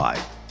conditions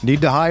apply. Need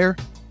to hire?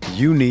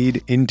 You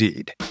need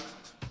Indeed.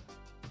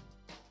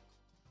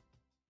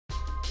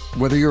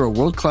 Whether you're a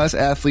world-class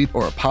athlete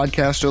or a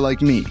podcaster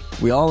like me,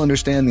 we all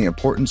understand the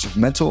importance of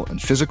mental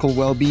and physical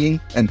well-being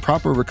and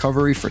proper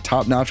recovery for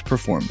top-notch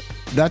performance.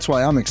 That's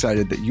why I'm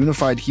excited that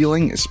Unified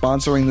Healing is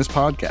sponsoring this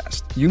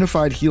podcast.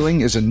 Unified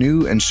Healing is a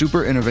new and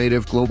super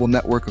innovative global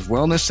network of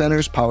wellness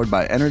centers powered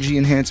by Energy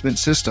Enhancement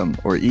System,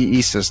 or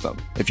EE System.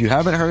 If you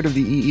haven't heard of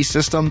the EE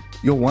System,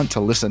 you'll want to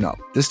listen up.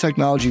 This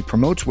technology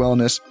promotes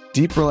wellness,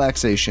 deep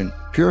relaxation,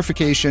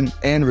 purification,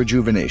 and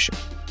rejuvenation.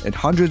 At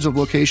hundreds of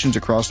locations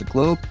across the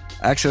globe,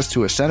 access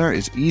to a center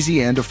is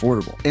easy and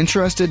affordable.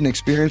 Interested in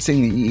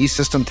experiencing the EE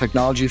System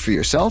technology for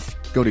yourself?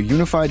 Go to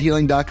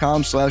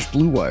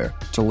unifiedhealing.com/Blue Wire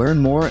to learn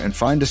more and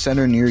find a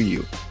center near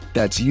you.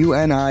 That's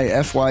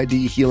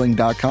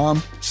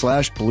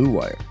UNIFYDhealing.com/Blue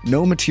Wire.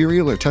 No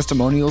material or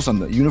testimonials on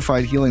the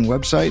Unified Healing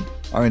website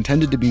are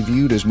intended to be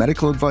viewed as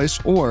medical advice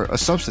or a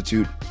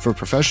substitute for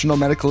professional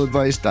medical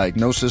advice,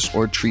 diagnosis,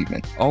 or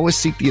treatment. Always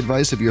seek the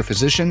advice of your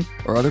physician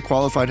or other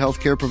qualified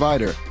healthcare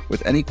provider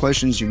with any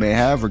questions you may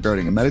have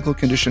regarding a medical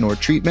condition or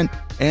treatment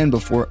and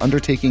before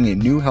undertaking a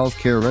new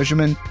healthcare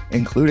regimen,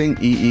 including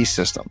EE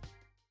System.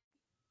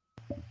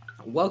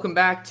 Welcome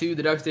back to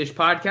the Ducks Dish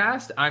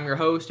Podcast. I'm your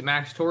host,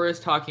 Max Torres,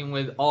 talking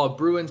with All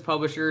Bruins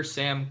publisher,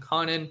 Sam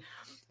Connon.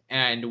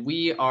 And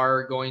we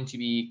are going to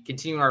be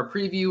continuing our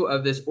preview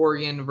of this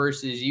Oregon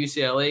versus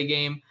UCLA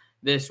game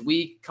this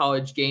week,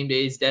 College Game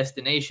Day's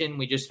destination.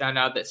 We just found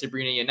out that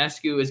Sabrina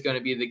Ionescu is going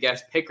to be the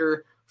guest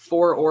picker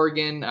for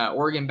Oregon,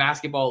 Oregon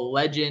basketball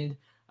legend.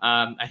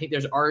 I think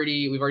we've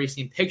already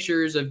seen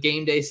pictures of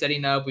game day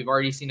setting up. We've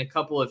already seen a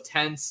couple of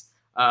tents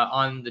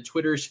on the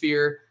Twitter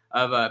sphere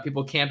of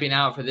people camping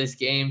out for this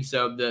game.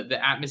 So the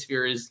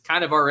atmosphere is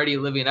kind of already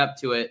living up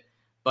to it.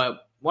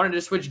 But wanted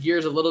to switch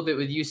gears a little bit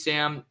with you,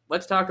 Sam.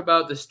 Let's talk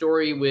about the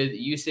story with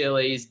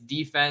UCLA's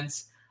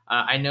defense.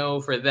 I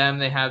know for them,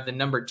 they have the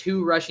number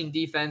 2 rushing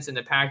defense in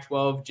the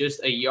Pac-12,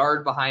 just a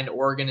yard behind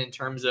Oregon in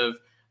terms of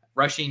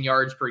rushing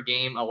yards per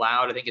game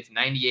allowed. I think it's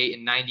 98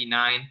 and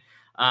 99.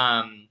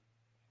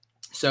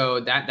 So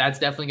that's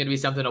definitely going to be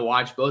something to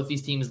watch. Both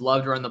these teams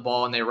love to run the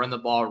ball, and they run the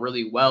ball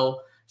really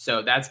well.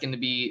 So that's going to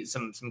be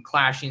some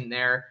clashing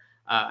there.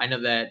 I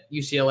know that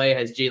UCLA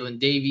has Jalen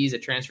Davies, a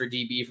transfer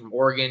DB from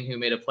Oregon, who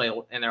made a play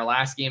in their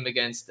last game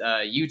against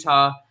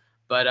Utah.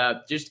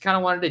 But just kind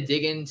of wanted to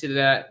dig into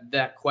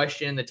that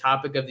question, the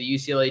topic of the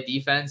UCLA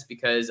defense,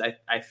 because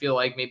I feel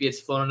like maybe it's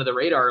flown under the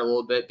radar a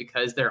little bit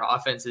because their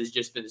offense has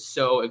just been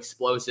so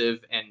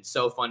explosive and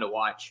so fun to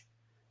watch.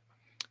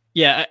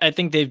 Yeah, I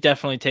think they've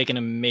definitely taken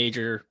a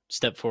major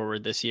step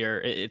forward this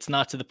year. It's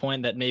not to the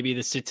point that maybe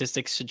the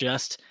statistics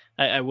suggest.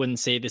 I wouldn't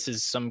say this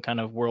is some kind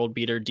of world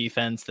beater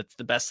defense that's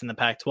the best in the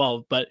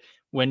Pac-12. But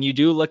when you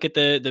do look at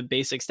the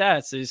basic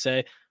stats, you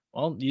say,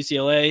 well,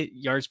 UCLA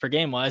yards per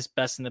game wise,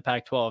 best in the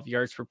Pac-12,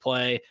 yards per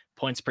play,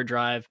 points per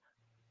drive,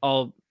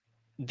 all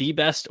the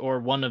best or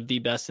one of the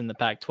best in the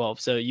Pac-12.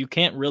 So you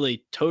can't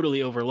really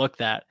totally overlook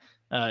that,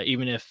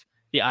 even if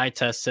the eye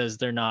test says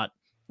they're not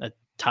a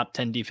top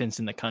 10 defense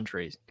in the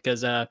country,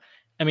 because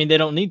they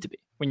don't need to be.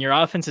 When your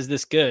offense is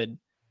this good,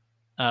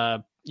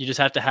 you just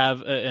have to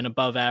have an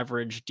above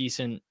average,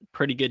 decent,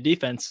 pretty good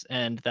defense.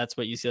 And that's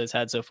what UCLA's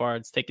had so far.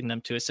 It's taken them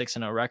to a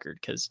 6-0 record,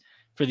 because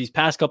for these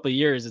past couple of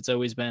years, it's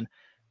always been,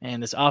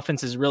 and this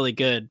offense is really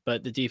good,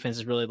 but the defense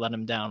has really let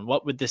them down.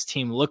 What would this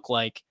team look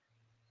like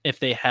if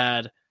they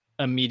had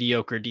a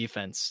mediocre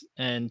defense?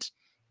 And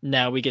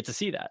now we get to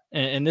see that.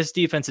 And this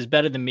defense is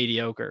better than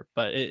mediocre,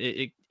 but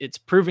it's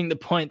proving the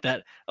point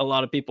that a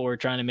lot of people were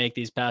trying to make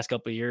these past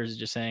couple of years,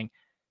 just saying,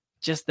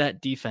 just that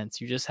defense.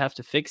 You just have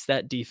to fix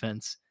that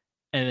defense,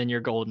 and then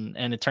you're golden.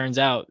 And it turns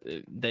out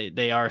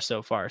they are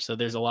so far. So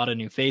there's a lot of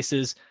new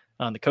faces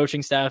on the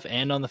coaching staff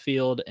and on the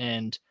field,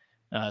 and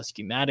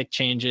schematic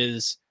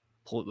changes,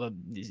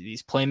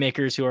 these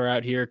playmakers who are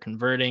out here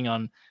converting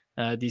on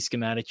these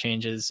schematic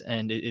changes.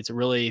 And it's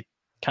really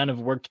kind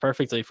of worked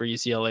perfectly for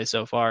UCLA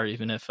so far,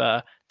 even if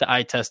the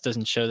eye test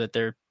doesn't show that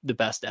they're the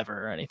best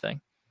ever or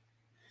anything.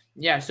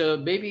 Yeah, so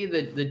maybe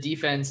the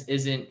defense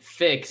isn't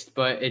fixed,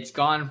 but it's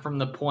gone from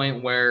the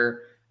point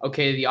where,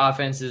 okay, the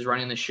offense is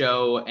running the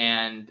show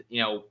and,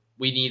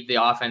 we need the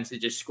offense to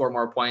just score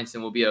more points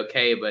and we'll be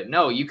okay. But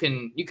no, you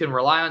can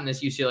rely on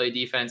this UCLA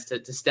defense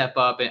to step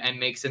up and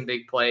make some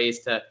big plays,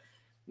 to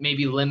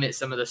maybe limit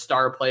some of the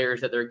star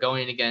players that they're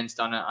going against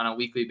on a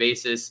weekly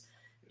basis.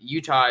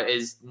 Utah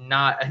is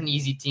not an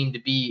easy team to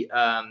beat,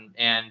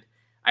 and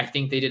I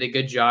think they did a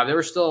good job. There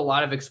were still a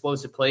lot of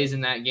explosive plays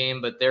in that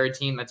game, but they're a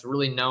team that's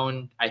really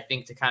known, I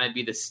think, to kind of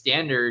be the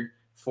standard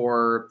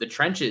for the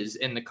trenches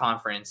in the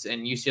conference.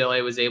 And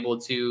UCLA was able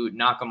to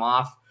knock them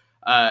off,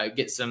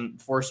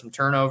 force some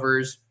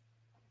turnovers,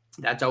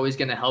 That's always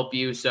going to help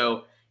you.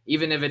 So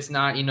even if it's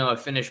not, a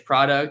finished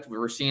product,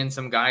 we're seeing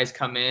some guys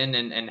come in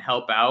and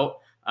help out.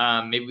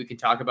 Maybe we could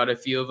talk about a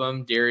few of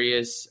them.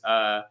 Darius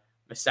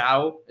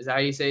Muasau, is that how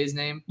you say his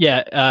name?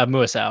 Yeah,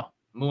 Muasau.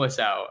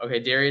 Okay,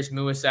 Darius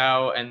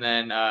Muasau. And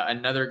then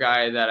another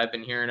guy that I've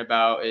been hearing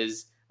about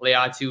is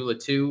Laiatu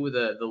Latu,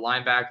 the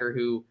linebacker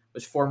who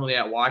was formerly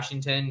at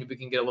Washington. Maybe we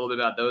can get a little bit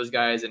about those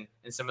guys and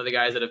some of the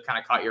guys that have kind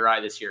of caught your eye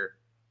this year.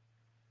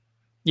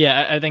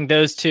 Yeah, I think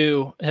those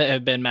two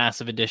have been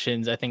massive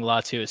additions. I think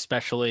Latu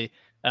especially.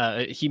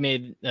 He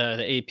made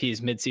the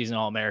AP's midseason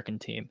All-American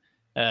team.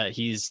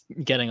 He's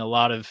getting a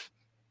lot of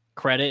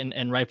credit,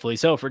 and rightfully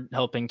so, for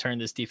helping turn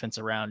this defense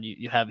around.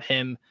 You have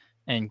him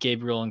and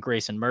Gabriel and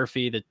Grayson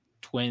Murphy, the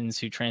twins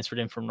who transferred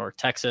in from North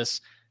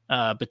Texas.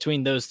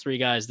 Between those three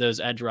guys, those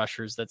edge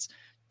rushers, that's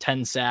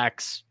 10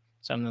 sacks,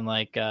 something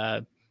like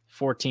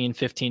 14,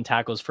 15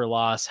 tackles for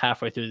loss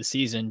halfway through the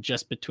season,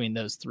 just between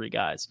those three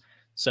guys.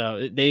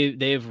 So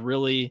they've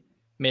really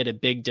made a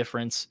big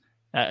difference.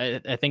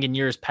 I think in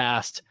years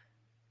past,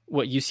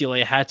 what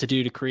UCLA had to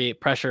do to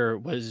create pressure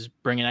was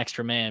bring an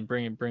extra man,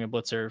 bring a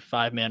blitzer,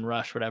 5-man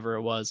rush, whatever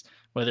it was,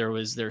 whether it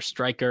was their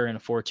striker in a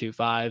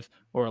 4-2-5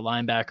 or a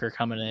linebacker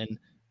coming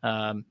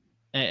in.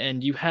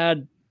 And you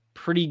had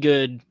pretty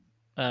good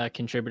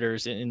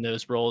contributors in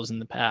those roles in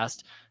the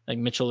past. Like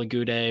Mitchell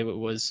Agude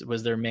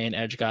was their main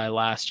edge guy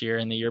last year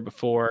and the year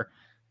before.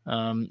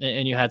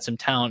 And you had some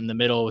talent in the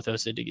middle with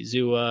Osa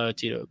Digizua,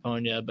 Tito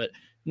Aponia, but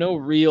no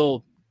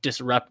real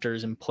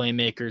disruptors and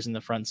playmakers in the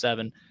front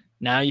seven.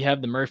 Now you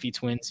have the Murphy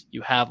twins.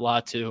 You have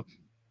Latu.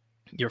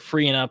 You're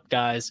freeing up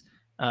guys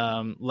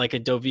like a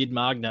David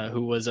Magna,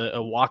 who was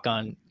a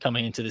walk-on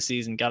coming into the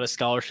season, got a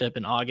scholarship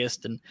in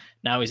August, and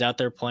now he's out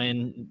there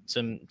playing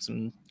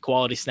some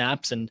quality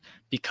snaps. And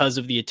because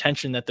of the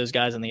attention that those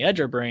guys on the edge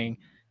are bringing,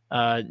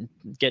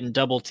 getting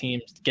double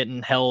teamed,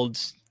 getting held,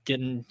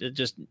 getting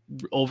just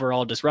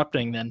overall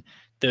disrupting, then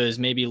those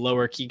maybe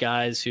lower key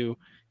guys who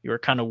you were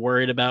kind of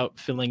worried about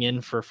filling in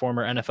for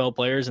former NFL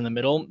players in the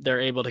middle, they're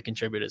able to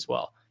contribute as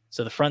well.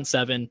 So the front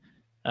seven,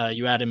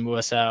 you add in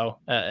Muasau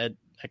at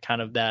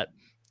kind of that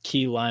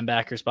key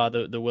linebacker spot,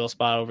 the will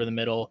spot over the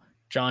middle.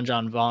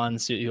 John Vaughn,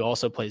 who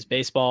also plays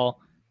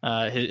baseball,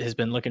 has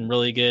been looking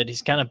really good.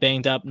 He's kind of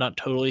banged up, not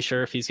totally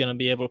sure if he's going to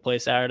be able to play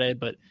Saturday,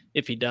 but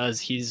if he does,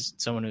 he's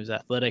someone who's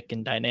athletic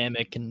and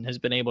dynamic and has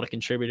been able to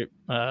contribute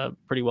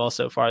pretty well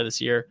so far this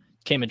year.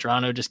 Kay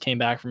Medrano just came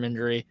back from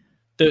injury.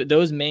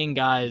 Those main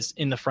guys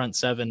in the front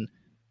seven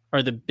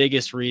are the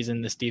biggest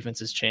reason this defense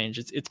has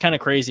changed. It's kind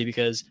of crazy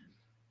because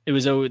there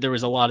was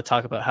a lot of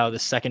talk about how the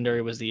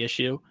secondary was the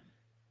issue,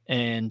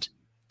 and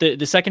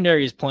the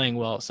secondary is playing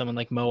well. Someone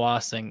like Mo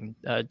Osing,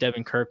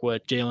 Devin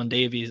Kirkwood, Jalen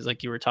Davies,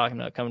 like you were talking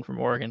about coming from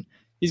Oregon,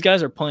 these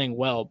guys are playing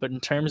well. But in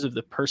terms of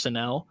the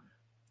personnel,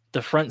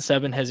 the front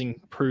seven has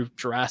improved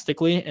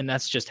drastically, and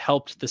that's just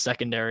helped the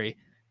secondary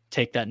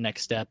take that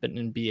next step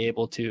and be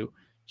able to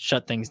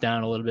shut things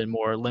down a little bit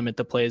more, limit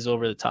the plays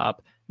over the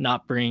top,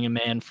 not bring a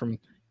man from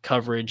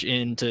coverage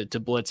into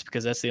blitz,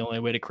 because that's the only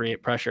way to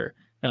create pressure.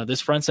 Now,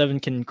 this front seven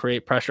can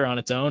create pressure on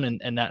its own,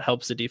 and that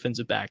helps the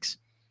defensive backs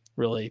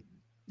really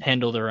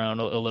handle their own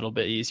a little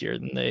bit easier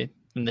than they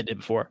did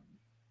before.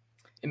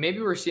 And maybe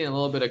we're seeing a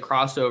little bit of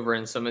crossover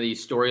in some of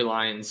these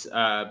storylines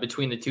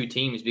between the two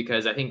teams,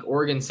 because I think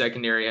Oregon's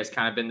secondary has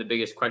kind of been the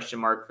biggest question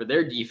mark for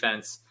their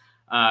defense.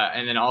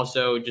 And then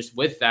also just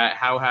with that,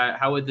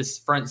 how would this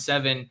front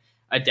seven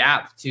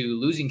adapt to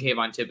losing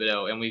Kayvon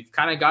Thibodeaux? And we've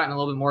kind of gotten a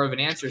little bit more of an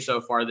answer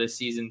so far this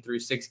season through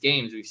 6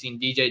 games. We've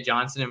seen DJ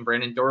Johnson and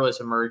Brandon Dorlus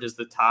emerge as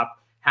the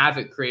top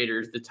havoc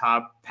creators, the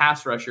top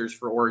pass rushers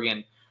for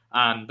Oregon.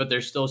 But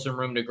there's still some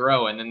room to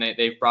grow. And then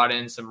they've brought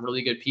in some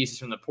really good pieces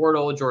from the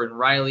portal. Jordan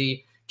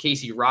Riley,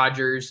 Casey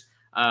Rogers,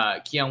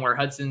 Keon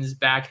Ware-Hudson's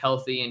back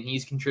healthy, and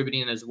he's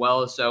contributing as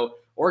well. So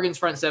Oregon's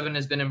front seven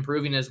has been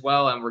improving as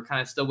well, and we're kind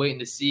of still waiting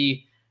to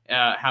see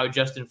how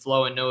Justin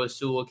Flo and Noah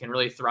Sewell can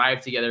really thrive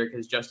together,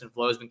 because Justin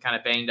Flo has been kind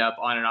of banged up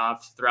on and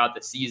off throughout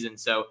the season.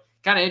 So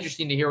kind of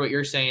interesting to hear what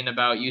you're saying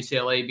about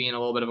UCLA being a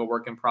little bit of a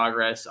work in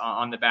progress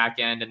on the back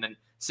end, and then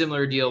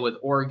similar deal with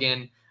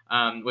Oregon,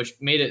 which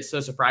made it so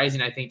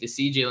surprising, I think, to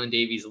see Jalen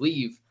Davies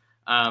leave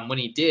when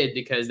he did,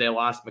 because they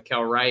lost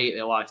Mykel Wright,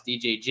 they lost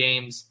DJ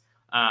James.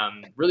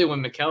 Really,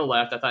 when Mykel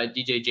left, I thought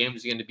DJ James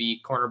was going to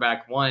be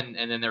cornerback 1,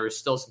 and then there was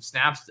still some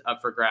snaps up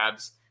for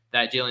grabs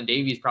that Jalen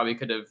Davies probably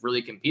could have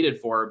really competed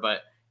for.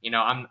 But,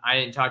 I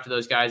didn't talk to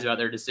those guys about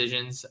their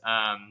decisions,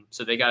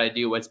 so they got to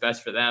do what's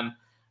best for them.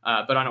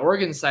 But on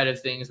Oregon's side of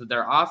things with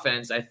their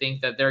offense, I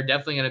think that they're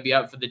definitely going to be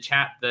up for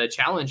the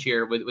challenge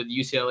here with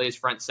UCLA's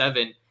front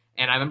seven.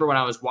 And I remember when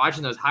I was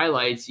watching those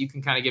highlights, you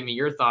can kind of give me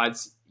your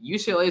thoughts.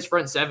 UCLA's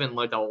front seven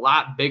looked a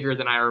lot bigger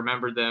than I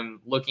remember them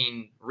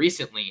looking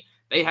recently.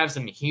 They have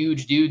some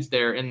huge dudes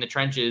there in the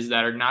trenches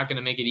that are not going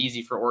to make it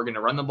easy for Oregon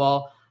to run the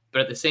ball.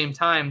 But at the same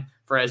time,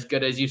 for as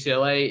good as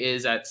UCLA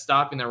is at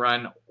stopping the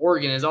run,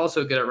 Oregon is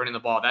also good at running the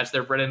ball. That's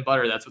their bread and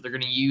butter. That's what they're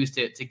going to use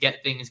to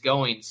get things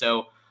going.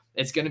 So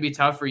it's going to be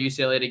tough for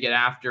UCLA to get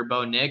after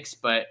Bo Nix,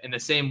 but in the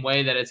same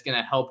way that it's going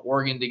to help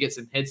Oregon to get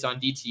some hits on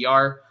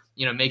DTR,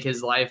 make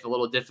his life a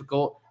little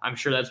difficult. I'm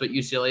sure that's what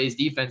UCLA's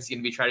defense is going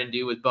to be trying to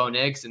do with Bo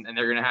Nix, and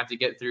they're going to have to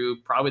get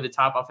through probably the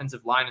top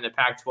offensive line in the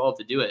Pac-12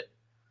 to do it.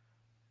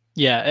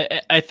 Yeah,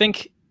 I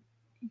think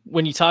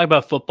when you talk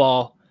about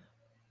football,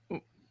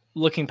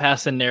 looking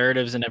past the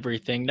narratives and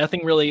everything,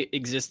 nothing really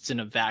exists in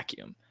a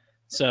vacuum.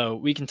 So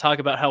we can talk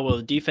about how well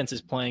the defense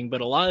is playing,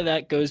 but a lot of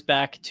that goes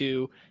back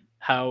to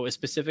how a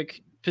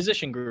specific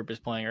position group is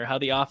playing, or how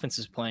the offense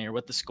is playing, or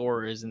what the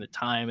score is, and the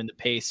time and the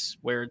pace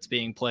where it's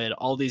being played,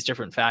 all these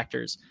different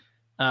factors.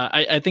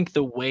 I think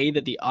the way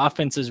that the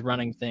offense is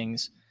running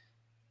things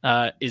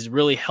is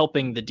really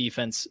helping the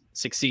defense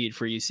succeed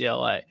for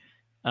UCLA.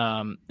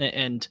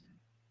 And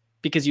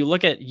because you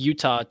look at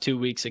Utah 2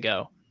 weeks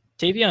ago,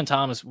 Tavion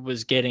Thomas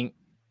was getting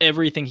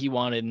everything he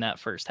wanted in that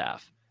first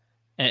half.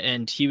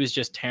 And he was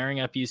just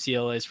tearing up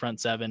UCLA's front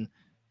seven.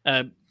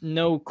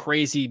 No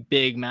crazy,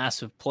 big,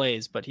 massive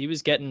plays, but he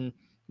was getting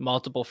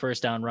multiple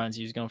first down runs.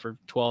 He was going for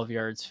 12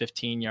 yards,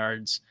 15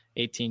 yards,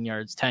 18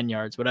 yards, 10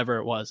 yards, whatever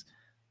it was.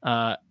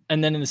 And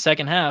then in the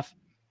second half,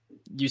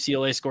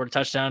 UCLA scored a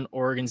touchdown.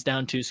 Oregon's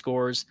down 2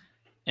 scores,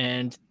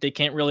 and they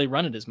can't really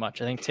run it as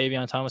much. I think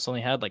Tavion Thomas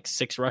only had like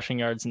 6 rushing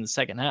yards in the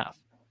second half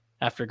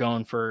after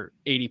going for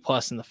 80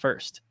 plus in the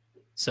first.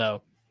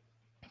 So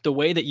the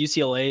way that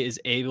UCLA is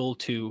able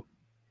to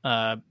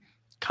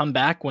come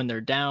back when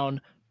they're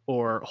down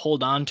or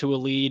hold on to a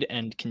lead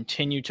and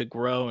continue to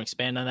grow and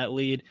expand on that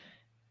lead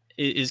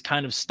is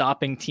kind of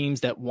stopping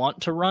teams that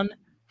want to run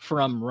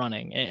from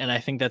running. And I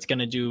think that's going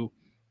to do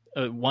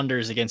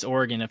wonders against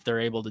Oregon if they're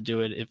able to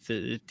do it. If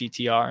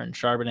DTR and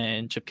Charbonnet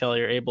and Chip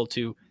Kelly are able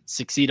to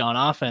succeed on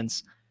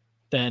offense,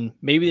 then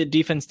maybe the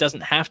defense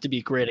doesn't have to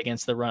be great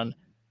against the run.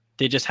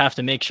 They just have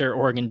to make sure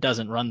Oregon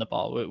doesn't run the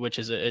ball, which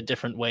is a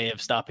different way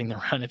of stopping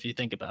the run if you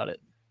think about it.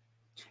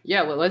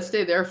 Yeah, well, let's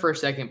stay there for a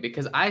second,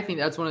 because I think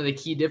that's one of the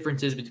key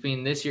differences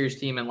between this year's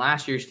team and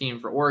last year's team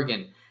for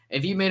Oregon.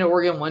 If you made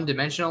Oregon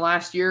one-dimensional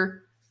last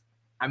year,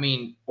 I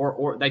mean,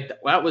 or like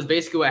that was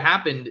basically what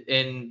happened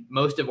in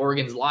most of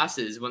Oregon's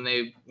losses when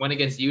they went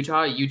against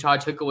Utah. Utah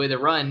took away the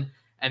run,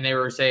 and they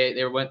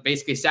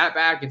basically sat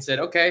back and said,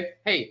 "Okay,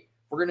 hey,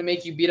 we're going to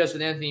make you beat us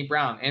with Anthony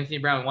Brown. Anthony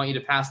Brown, we want you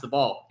to pass the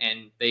ball,"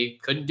 and they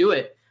couldn't do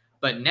it.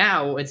 But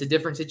now it's a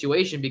different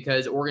situation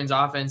because Oregon's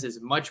offense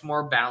is much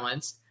more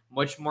balanced,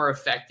 much more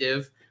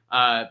effective.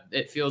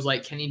 It feels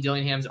like Kenny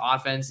Dillingham's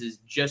offense is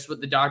just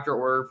what the doctor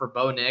ordered for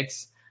Bo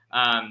Nix.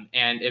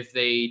 And if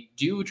they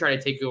do try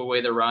to take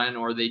away the run,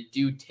 or they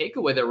do take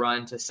away the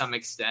run to some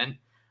extent,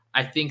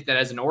 I think that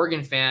as an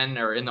Oregon fan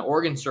or in the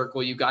Oregon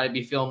circle, you've got to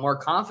be feeling more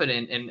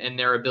confident in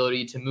their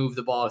ability to move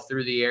the ball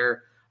through the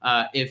air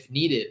if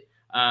needed.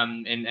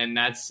 And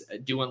that's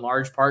due in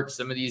large part to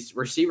some of these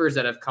receivers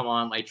that have come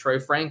on, like Troy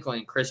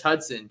Franklin, Chris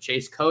Hudson,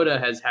 Chase Cota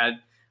has had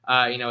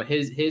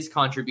his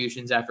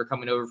contributions after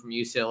coming over from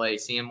UCLA,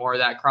 seeing more of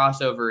that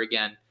crossover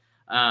again.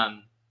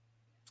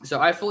 So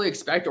I fully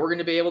expect Oregon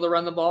to be able to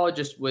run the ball.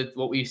 Just with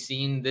what we've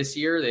seen this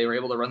year, they were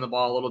able to run the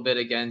ball a little bit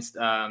against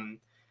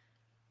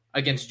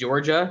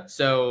Georgia.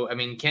 So, I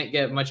mean, can't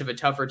get much of a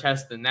tougher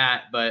test than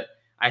that. But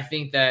I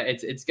think that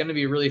it's going to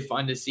be really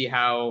fun to see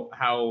how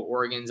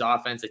Oregon's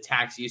offense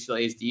attacks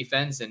UCLA's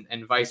defense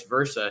and vice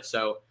versa.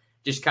 So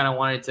just kind of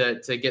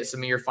wanted to get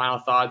some of your final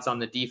thoughts on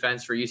the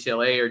defense for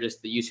UCLA, or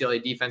just the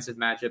UCLA defensive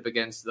matchup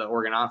against the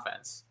Oregon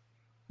offense.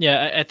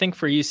 Yeah, I think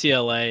for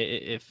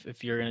UCLA,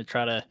 if you're going to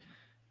try to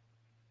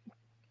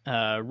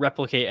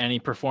replicate any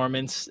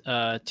performance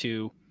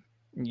to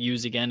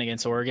use again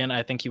against Oregon,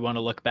 I think you want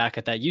to look back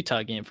at that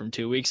Utah game from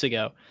 2 weeks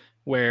ago,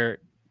 where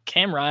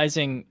Cam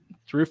Rising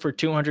threw for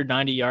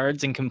 290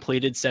 yards and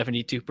completed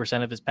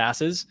 72% of his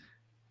passes.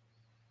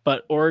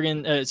 But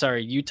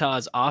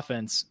Utah's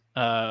offense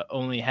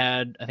only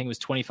had, I think it was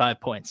 25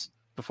 points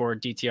before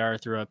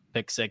DTR threw a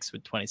pick 6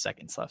 with 20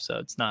 seconds left. So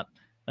it's not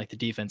like the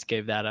defense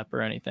gave that up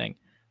or anything.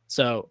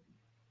 So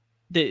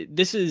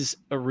this is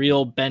a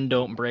real bend,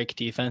 don't break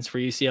defense for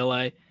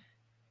UCLA.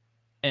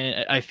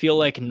 And I feel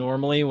like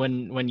normally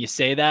when you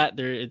say that,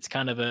 it's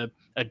kind of a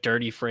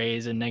dirty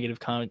phrase, a negative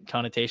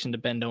connotation to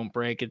bend, don't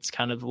break. It's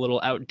kind of a little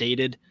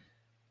outdated.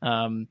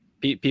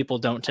 People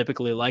don't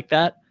typically like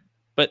that.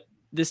 But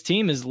this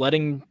team is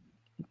letting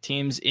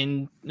teams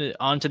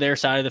onto their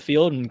side of the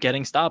field and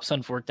getting stops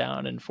on fourth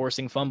down and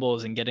forcing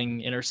fumbles and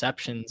getting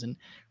interceptions and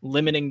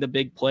limiting the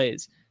big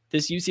plays.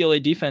 This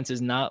UCLA defense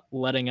is not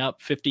letting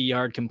up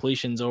 50-yard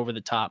completions over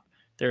the top.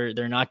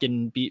 They're not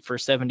getting beat for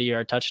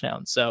 70-yard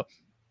touchdowns. So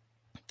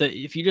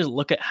if you just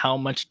look at how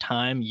much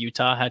time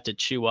Utah had to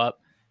chew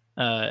up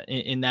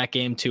in that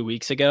game 2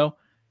 weeks ago,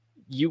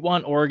 you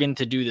want Oregon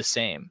to do the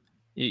same.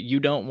 You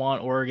don't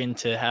want Oregon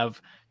to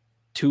have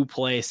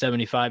 2-play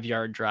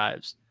 75-yard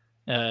drives.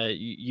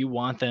 You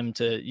want them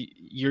to,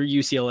 you're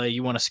UCLA,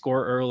 you want to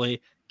score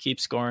early, keep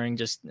scoring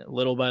just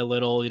little by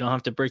little. You don't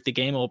have to break the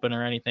game open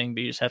or anything,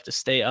 but you just have to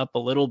stay up a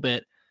little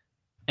bit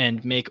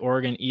and make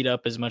Oregon eat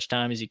up as much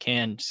time as you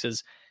can.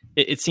 Because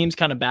it seems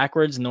kind of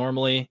backwards.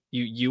 Normally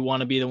you want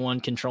to be the one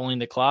controlling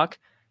the clock,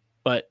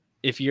 but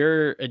if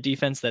you're a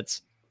defense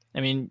that's,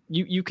 I mean,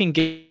 you can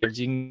get, you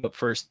can give up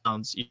first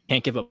downs, you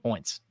can't give up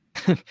points.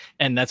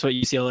 And that's what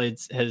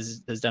UCLA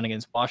has done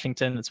against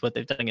Washington. That's what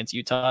they've done against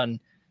Utah. And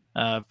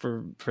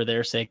for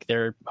their sake,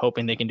 they're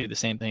hoping they can do the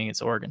same thing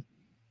against Oregon.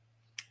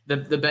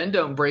 The bend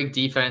don't break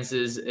defense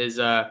is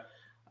a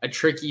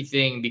tricky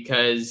thing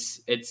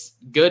because it's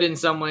good in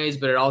some ways,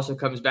 but it also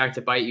comes back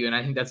to bite you. And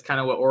I think that's kind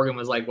of what Oregon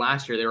was like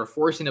last year. They were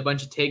forcing a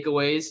bunch of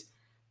takeaways.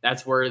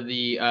 That's where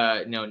the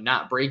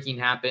not breaking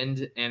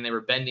happened, and they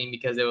were bending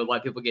because they would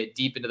let people get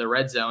deep into the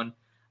red zone.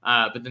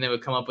 But then they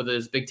would come up with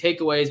those big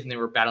takeaways when they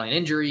were battling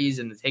injuries,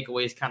 and the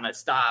takeaways kind of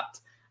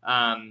stopped,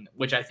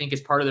 which I think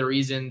is part of the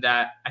reason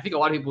that I think a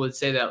lot of people would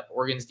say that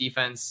Oregon's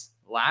defense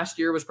last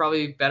year was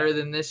probably better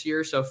than this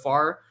year so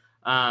far,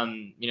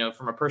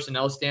 from a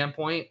personnel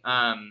standpoint.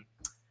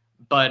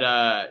 But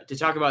to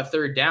talk about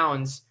third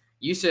downs,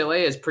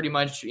 UCLA has pretty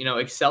much,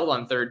 excelled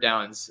on third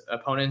downs.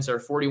 Opponents are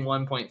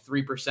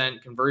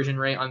 41.3% conversion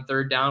rate on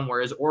third down,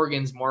 whereas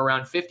Oregon's more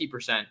around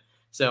 50%.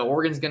 So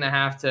Oregon's going to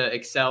have to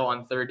excel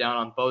on third down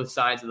on both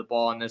sides of the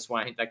ball in this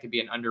one. I think that could be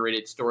an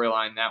underrated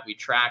storyline that we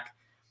track.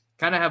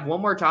 Kind of have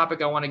one more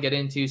topic I want to get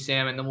into,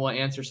 Sam, and then we'll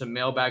answer some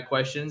mailbag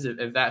questions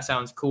if that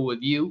sounds cool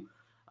with you.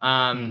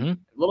 A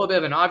little bit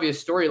of an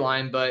obvious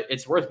storyline, but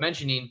it's worth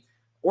mentioning.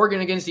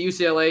 Oregon against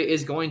UCLA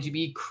is going to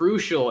be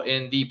crucial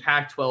in the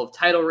Pac-12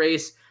 title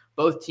race.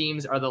 Both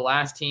teams are the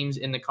last teams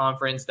in the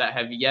conference that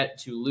have yet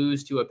to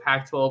lose to a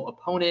Pac-12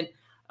 opponent.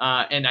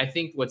 And I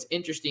think what's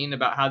interesting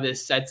about how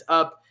this sets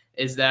up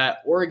is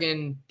that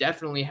Oregon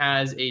definitely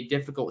has a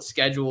difficult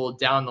schedule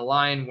down the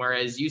line,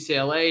 whereas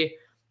UCLA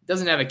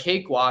doesn't have a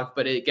cakewalk,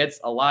 but it gets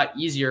a lot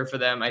easier for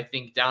them, I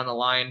think, down the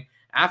line.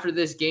 After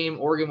this game,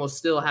 Oregon will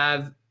still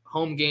have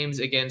home games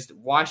against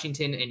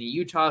Washington and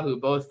Utah, who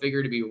both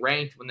figure to be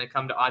ranked when they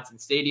come to Autzen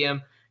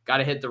Stadium. Got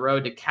to hit the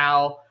road to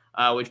Cal,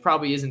 which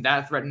probably isn't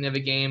that threatening of a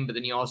game, but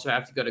then you also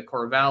have to go to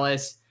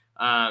Corvallis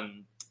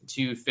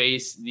to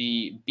face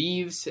the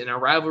Beavs in a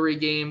rivalry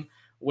game,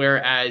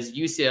 whereas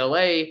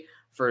UCLA,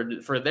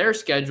 for their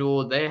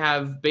schedule, they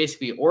have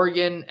basically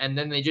Oregon, and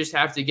then they just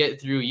have to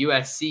get through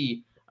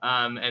USC,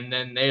 and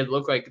then they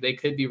look like they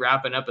could be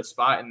wrapping up a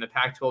spot in the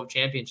Pac-12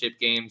 championship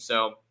game.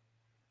 So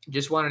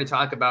just wanted to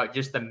talk about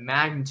just the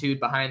magnitude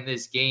behind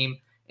this game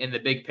in the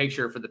big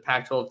picture for the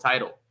Pac-12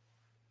 title.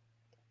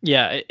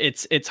 Yeah,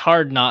 it's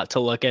hard not to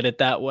look at it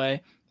that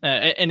way.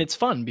 And it's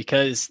fun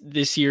because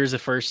this year is the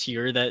first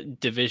year that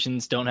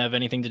divisions don't have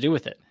anything to do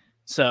with it.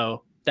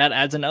 So that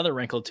adds another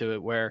wrinkle to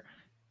it where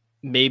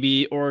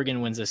maybe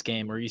Oregon wins this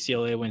game or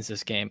UCLA wins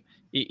this game.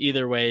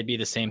 Either way, it'd be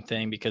the same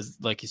thing because,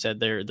 like you said,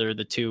 they're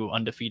the two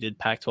undefeated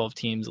Pac-12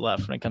 teams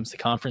left when it comes to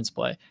conference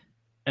play.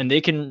 And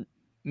they can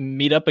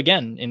meet up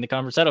again in the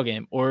conference title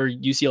game, or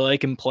UCLA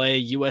can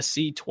play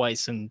USC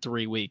twice in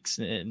 3 weeks.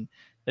 And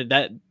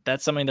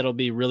that's something that'll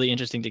be really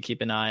interesting to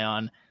keep an eye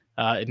on.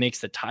 It makes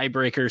the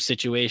tiebreaker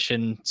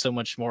situation so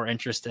much more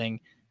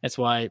interesting. That's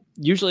why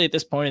usually at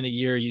this point in the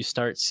year, you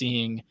start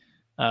seeing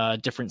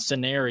different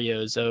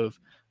scenarios of,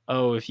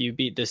 if you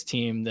beat this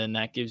team, then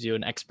that gives you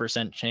an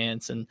X%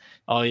 chance. And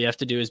all you have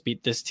to do is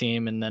beat this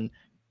team. And then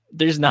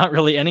there's not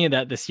really any of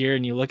that this year.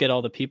 And you look at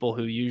all the people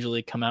who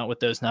usually come out with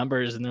those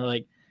numbers and they're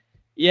like,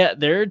 yeah,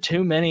 there are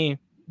too many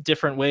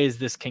different ways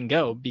this can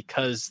go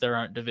because there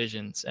aren't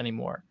divisions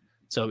anymore.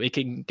 So it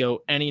can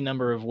go any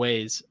number of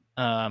ways.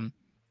 And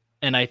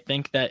I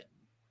think that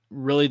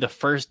really the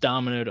first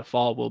domino to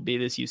fall will be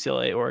this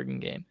UCLA-Oregon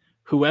game.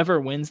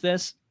 Whoever wins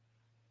this,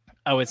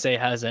 I would say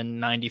has a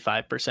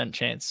 95%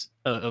 chance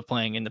of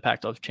playing in the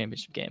Pac-12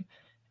 championship game.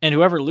 And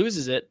whoever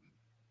loses it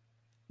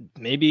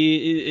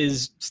maybe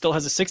still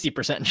has a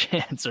 60%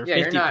 chance or 50%.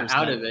 You're not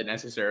out of it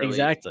necessarily.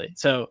 Exactly.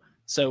 So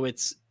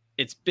it's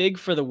big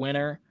for the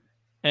winner.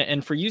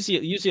 And for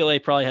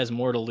UCLA probably has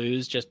more to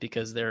lose just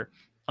because they're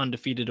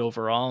undefeated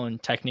overall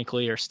and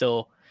technically are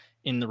still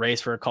in the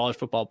race for a college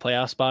football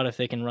playoff spot if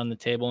they can run the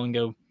table and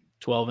go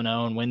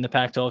 12-0 and win the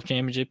Pac-12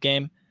 championship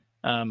game.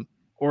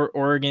 Or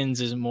Oregon's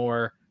is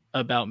more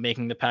about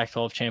making the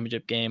Pac-12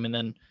 championship game and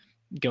then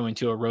going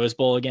to a Rose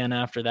Bowl again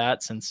after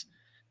that, since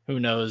who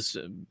knows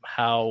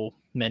how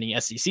many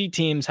SEC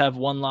teams have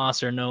one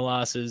loss or no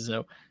losses.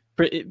 So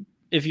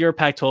if you're a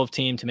Pac-12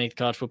 team to make the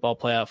college football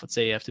playoff, let's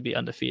say you have to be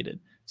undefeated.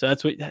 So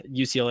that's what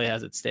UCLA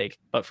has at stake.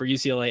 But for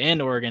UCLA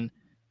and Oregon,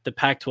 the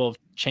Pac-12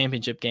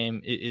 championship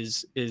game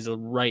is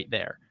right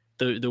there.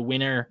 The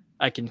winner,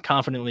 I can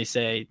confidently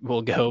say,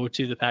 will go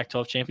to the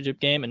Pac-12 championship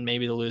game, and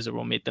maybe the loser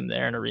will meet them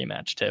there in a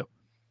rematch too.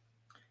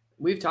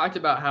 We've talked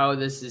about how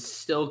this is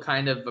still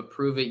kind of a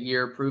prove it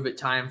year, prove it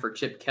time for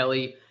Chip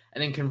Kelly.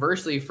 And then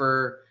conversely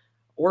for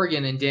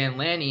Oregon and Dan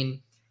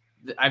Lanning,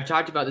 I've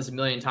talked about this a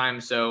million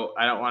times, so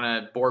I don't want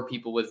to bore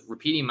people with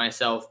repeating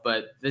myself,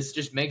 but this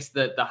just makes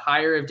the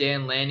hire of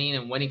Dan Lanning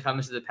and when he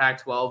comes to the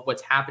Pac-12,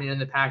 what's happening in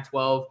the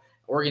Pac-12,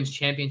 Oregon's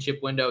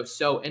championship window,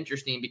 so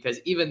interesting because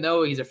even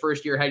though he's a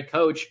first-year head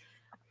coach,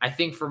 I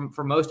think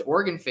for most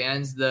Oregon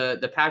fans,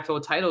 the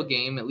Pac-12 title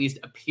game, at least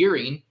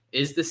appearing,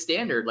 is the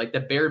standard, like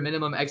the bare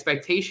minimum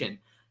expectation.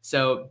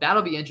 So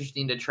that'll be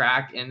interesting to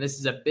track. And this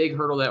is a big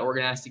hurdle that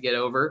Oregon has to get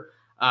over.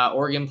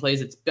 Oregon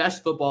plays its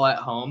best football at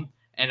home.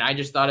 And I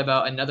just thought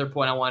about another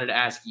point I wanted to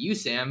ask you,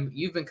 Sam.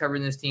 You've been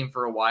covering this team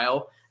for a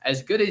while.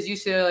 As good as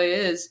UCLA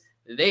is,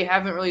 they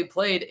haven't really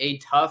played a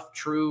tough,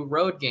 true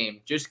road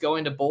game. Just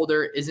going to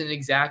Boulder isn't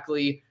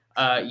exactly,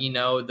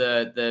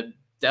 the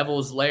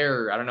Devil's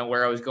Lair. I don't know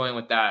where I was going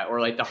with that,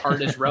 or like the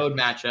hardest road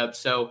matchup.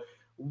 So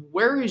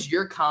where is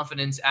your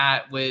confidence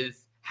at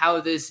with how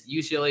this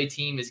UCLA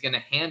team is going to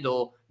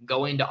handle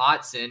going to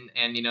Autzen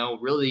and,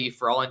 really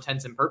for all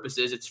intents and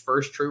purposes, its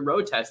first true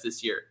road test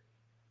this year?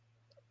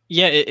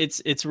 Yeah,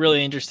 it's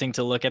really interesting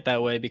to look at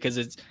that way,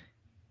 because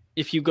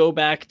if you go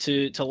back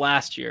to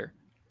last year,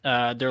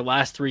 their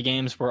last 3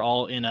 games were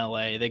all in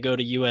LA. They go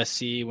to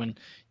USC when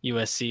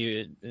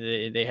USC,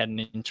 they had an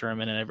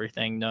interim and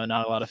everything. No,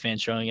 not a lot of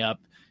fans showing up,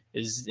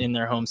 is in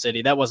their home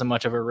city. That wasn't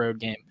much of a road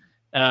game.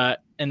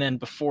 And then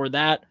before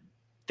that,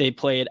 they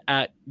played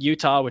at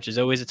Utah, which is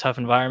always a tough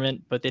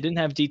environment, but they didn't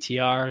have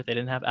DTR. They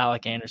didn't have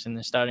Alec Anderson,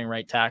 their starting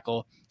right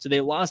tackle. So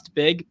they lost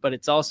big, but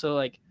it's also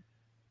like,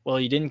 well,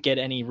 you didn't get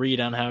any read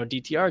on how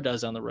DTR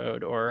does on the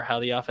road or how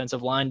the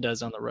offensive line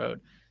does on the road.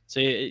 So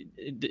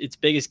its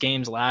biggest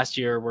games last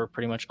year were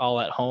pretty much all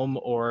at home,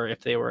 or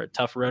if they were at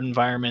tough road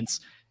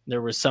environments,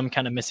 there was some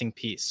kind of missing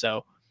piece.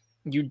 So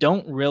you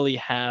don't really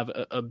have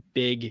a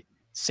big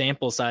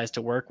sample size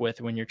to work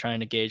with when you're trying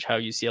to gauge how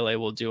UCLA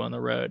will do on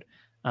the road.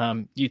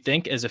 You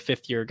think as a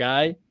 5th-year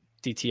guy,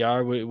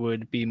 DTR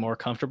would be more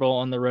comfortable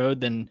on the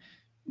road than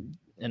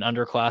an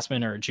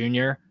underclassman or a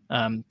junior.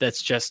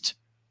 That's just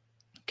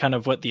kind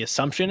of what the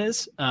assumption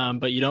is,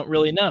 but you don't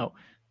really know.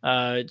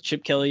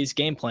 Chip Kelly's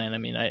game plan, I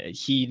mean,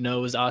 he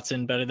knows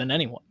Autzen better than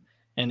anyone,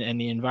 and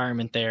the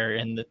environment there,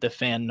 and the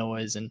fan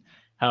noise, and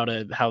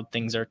how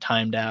things are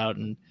timed out,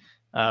 and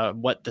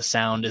what the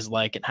sound is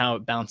like and how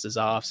it bounces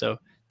off. So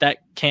that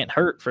can't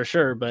hurt for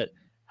sure, but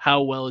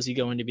how well is he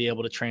going to be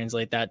able to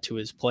translate that to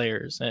his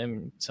players? I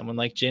mean, someone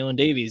like Jalen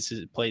Davies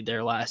has played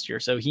there last year,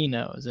 so he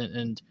knows,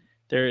 and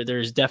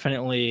there's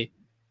definitely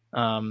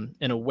an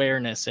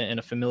awareness and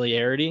a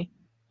familiarity,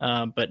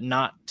 but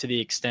not to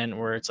the extent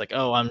where it's like,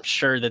 oh, I'm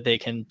sure that they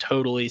can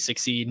totally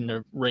succeed in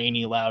a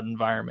rainy, loud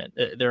environment.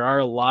 There are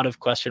a lot of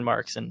question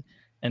marks, and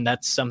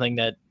that's something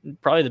that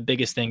probably the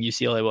biggest thing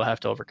UCLA will have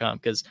to overcome,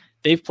 because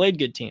they've played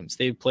good teams.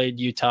 They've played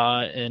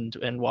Utah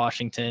and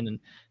Washington,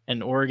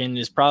 and Oregon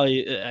is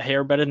probably a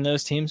hair better than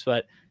those teams,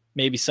 but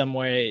maybe some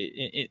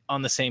way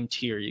on the same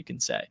tier, you can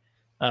say.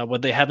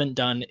 What they haven't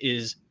done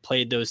is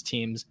played those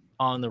teams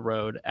on the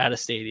road at a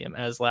stadium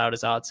as loud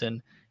as Autzen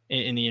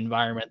in the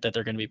environment that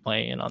they're going to be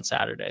playing in on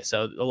Saturday.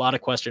 So a lot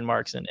of question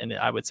marks, and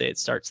I would say it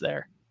starts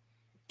there.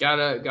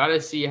 Gotta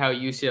see how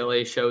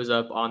UCLA shows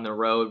up on the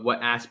road,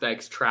 what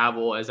aspects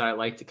travel, as I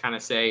like to kind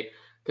of say,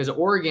 because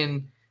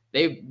Oregon,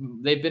 they've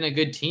been a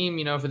good team,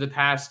 for the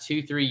past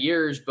 2-3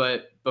 years,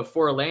 but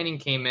before Lanning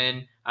came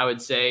in, I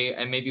would say,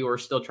 and maybe we're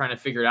still trying to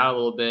figure it out a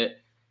little bit,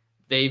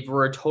 they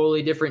were a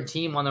totally different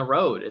team on the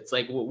road. It's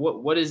like,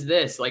 what is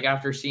this? Like,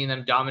 after seeing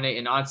them dominate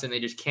in Autzen, they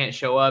just can't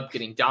show up,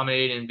 getting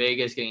dominated in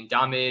Vegas, getting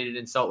dominated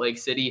in Salt Lake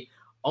City,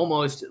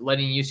 almost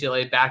letting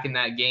UCLA back in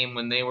that game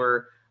when they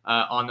were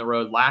on the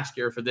road last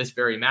year for this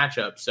very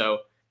matchup. So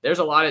there's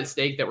a lot at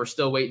stake that we're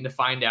still waiting to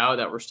find out,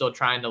 that we're still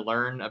trying to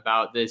learn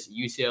about this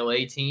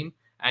UCLA team,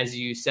 as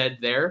you said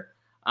there.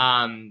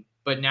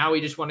 But now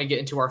we just want to get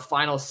into our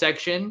final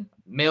section,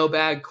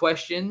 mailbag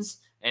questions,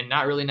 and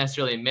not really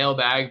necessarily a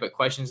mailbag, but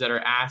questions that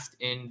are asked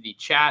in the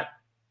chat.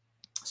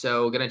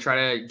 So we're going to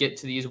try to get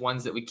to these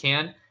ones that we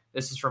can.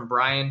 This is from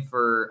Brian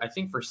for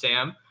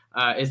Sam.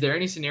 Is there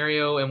any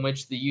scenario in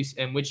which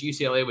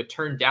UCLA would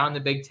turn down the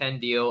Big Ten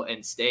deal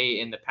and stay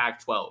in the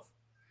Pac-12?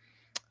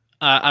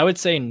 I would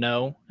say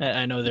no.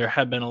 I know there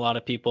have been a lot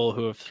of people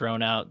who have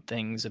thrown out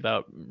things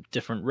about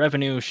different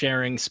revenue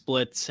sharing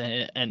splits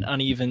and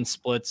uneven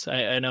splits.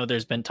 I know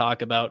there's been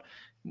talk about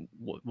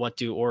what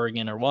do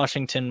Oregon or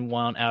Washington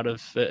want out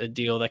of a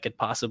deal that could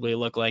possibly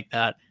look like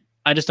that.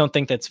 I just don't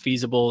think that's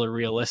feasible or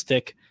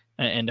realistic.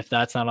 And if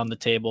that's not on the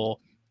table,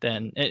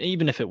 then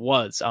even if it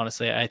was,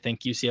 honestly, I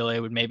think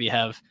UCLA would maybe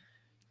have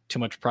too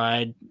much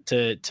pride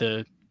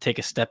to take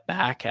a step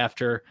back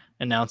after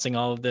announcing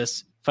all of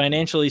this.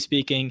 Financially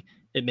speaking,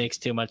 it makes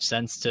too much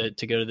sense to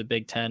go to the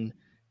Big Ten,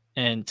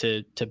 and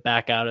to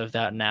back out of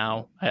that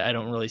now, I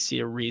don't really see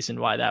a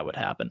reason why that would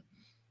happen.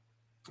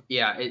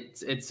 Yeah,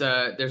 it's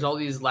there's all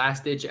these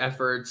last ditch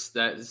efforts,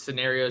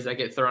 scenarios that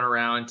get thrown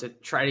around to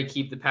try to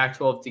keep the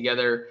Pac-12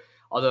 together.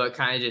 Although it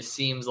kind of just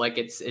seems like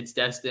it's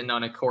destined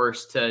on a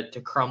course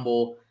to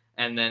crumble,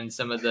 and then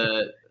some of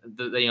the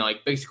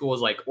like big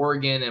schools like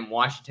Oregon and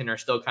Washington are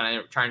still kind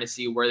of trying to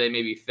see where they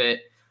maybe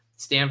fit.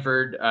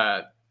 Stanford,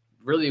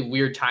 really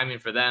weird timing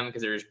for them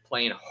because they're just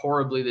playing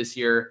horribly this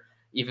year,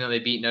 even though they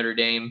beat Notre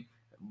Dame.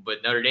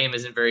 But Notre Dame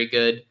isn't very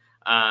good.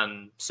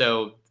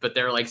 But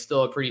they're like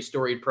still a pretty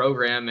storied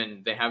program,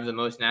 and they have the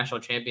most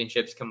national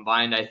championships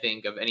combined, I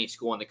think, of any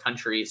school in the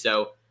country.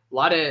 So a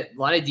lot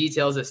of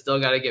details that still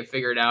got to get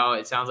figured out.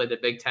 It sounds like the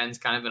Big Ten's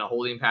kind of in a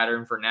holding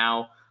pattern for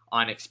now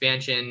on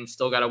expansion.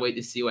 Still got to wait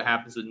to see what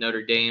happens with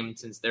Notre Dame,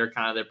 since they're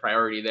kind of the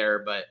priority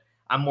there. But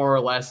I'm more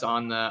or less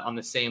on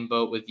the same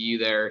boat with you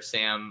there,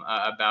 Sam,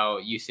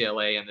 about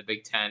UCLA and the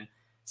Big Ten.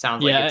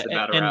 Sounds like it's a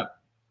bad rep.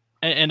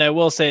 And I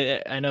will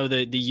say, I know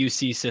the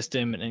UC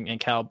system and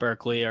Cal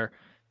Berkeley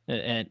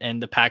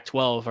and the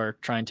Pac-12 are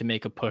trying to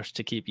make a push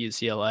to keep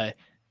UCLA.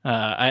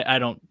 I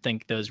don't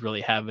think those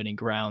really have any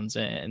grounds,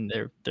 and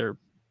they're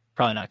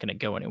probably not going to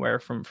go anywhere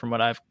from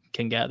what I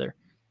can gather.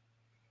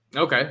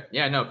 Okay.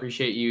 Yeah, no,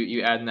 appreciate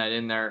you adding that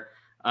in there.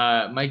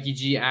 Mikey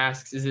G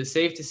asks, is it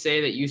safe to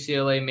say that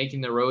UCLA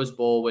making the Rose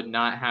Bowl would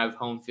not have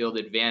home field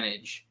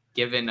advantage,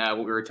 given what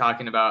we were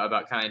talking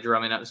about kind of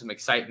drumming up some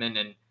excitement,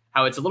 and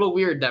how it's a little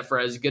weird that for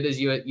as good as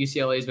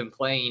UCLA has been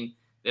playing,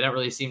 they don't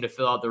really seem to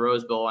fill out the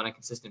Rose Bowl on a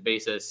consistent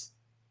basis?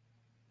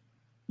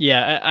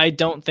 Yeah, I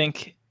don't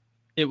think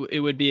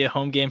it would be a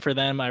home game for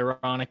them.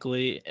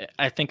 Ironically,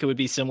 I think it would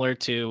be similar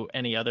to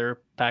any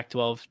other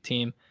Pac-12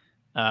 team.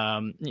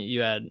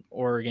 You had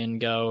Oregon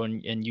go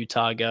and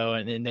Utah go,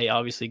 and they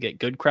obviously get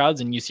good crowds,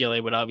 and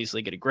UCLA would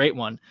obviously get a great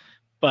one.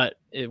 But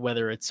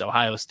whether it's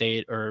Ohio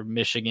State or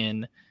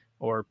Michigan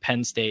or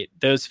Penn State,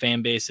 those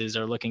fan bases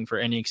are looking for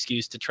any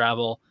excuse to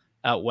travel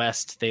out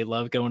west. They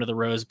love going to the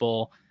Rose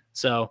Bowl.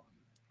 So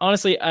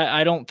honestly,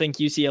 I don't think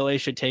UCLA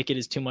should take it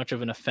as too much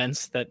of an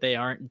offense that they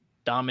aren't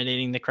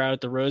dominating the crowd at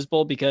the Rose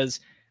Bowl, because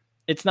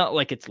it's not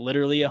like it's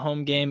literally a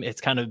home game.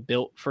 It's kind of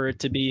built for it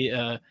to be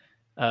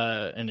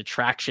an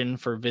attraction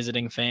for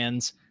visiting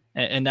fans,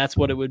 and that's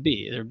what it would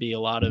be. There'd be a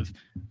lot of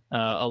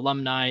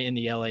alumni in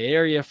the LA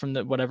area from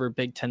whatever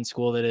Big Ten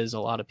school that is, a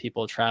lot of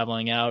people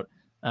traveling out,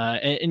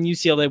 and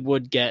UCLA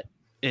would get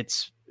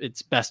its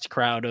best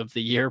crowd of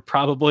the year,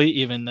 probably,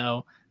 even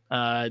though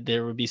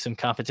there would be some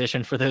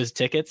competition for those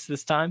tickets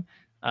this time.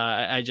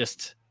 I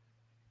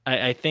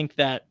think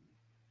that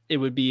it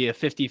would be a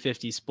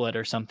 50-50 split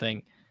or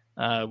something,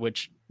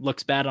 which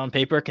looks bad on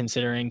paper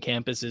considering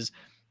campus is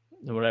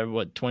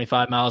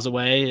 25 miles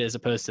away as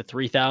opposed to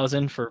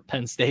 3,000 for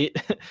Penn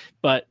State.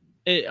 But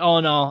all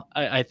in all,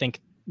 I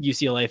think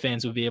UCLA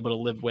fans would be able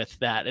to live with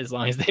that as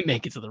long as they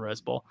make it to the Rose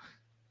Bowl.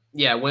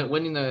 Yeah,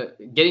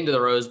 getting to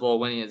the Rose Bowl,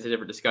 winning is a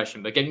different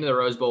discussion, but getting to the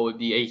Rose Bowl would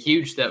be a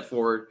huge step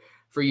forward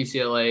for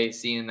UCLA,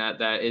 seeing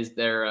that is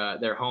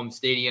their home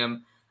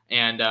stadium,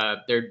 and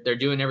they're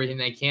doing everything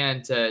they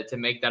can to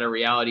make that a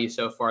reality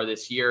so far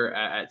this year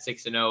at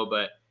 6-0.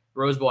 But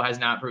Rose Bowl has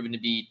not proven to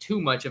be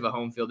too much of a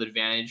home field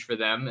advantage for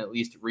them, at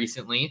least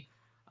recently.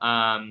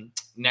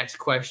 Next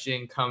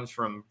question comes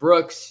from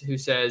Brooks, who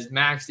says,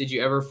 Max, did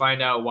you ever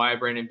find out why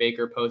Brandon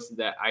Baker posted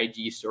that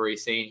IG story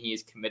saying he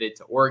is committed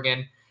to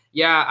Oregon?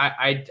 Yeah,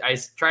 I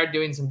tried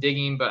doing some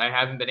digging, but I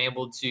haven't been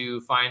able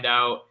to find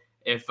out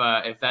if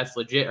that's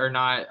legit or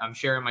not. I'm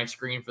sharing my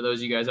screen for those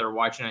of you guys that are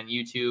watching on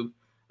YouTube.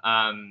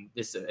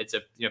 It's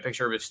a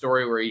picture of his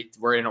story where he's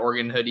wearing an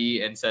Oregon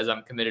hoodie and says,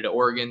 I'm committed to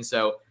Oregon.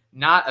 So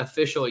not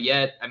official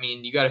yet. I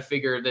mean, you got to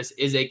figure this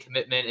is a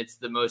commitment. It's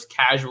the most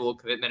casual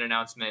commitment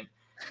announcement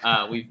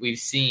we've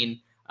seen,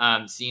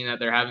 seeing that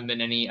there haven't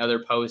been any other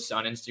posts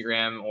on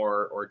Instagram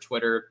or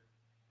Twitter.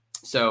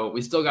 So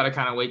we still got to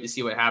kind of wait to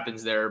see what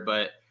happens there.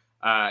 But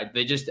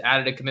they just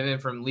added a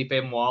commitment from Lipe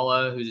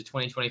Mwala, who's a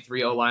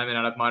 2023 O-lineman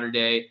out of Mater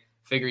Dei.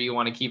 Figure you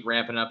want to keep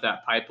ramping up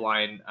that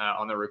pipeline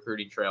on the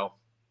recruiting trail.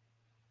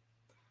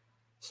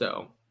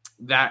 So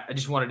that I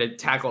just wanted to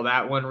tackle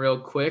that one real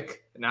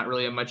quick. Not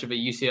really much of a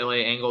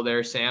UCLA angle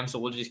there, Sam. So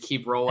we'll just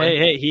keep rolling.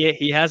 Hey,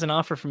 he has an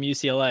offer from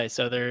UCLA,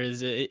 so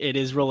it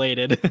is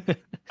related.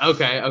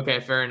 Okay,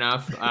 fair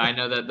enough. I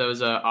know that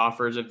those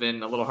offers have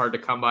been a little hard to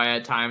come by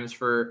at times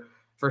for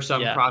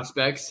some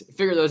prospects.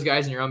 Figure those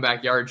guys in your own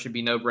backyard should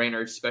be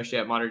no-brainers, especially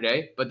at Mater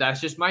Dei. But that's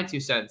just my 2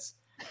 cents.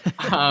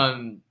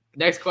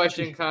 Next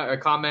question or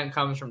comment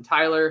comes from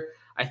Tyler.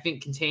 I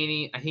think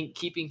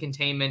keeping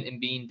containment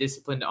and being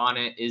disciplined on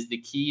it is the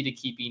key to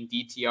keeping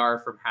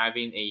DTR from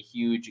having a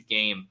huge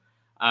game.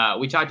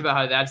 We talked about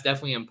how that's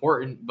definitely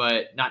important,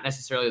 but not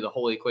necessarily the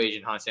whole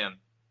equation, huh, Sam?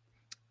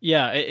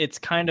 Yeah, it's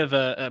kind of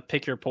a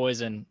pick your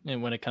poison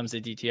when it comes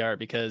to DTR,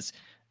 because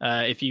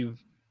if you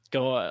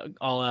go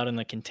all out in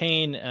the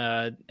contain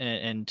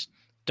and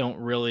don't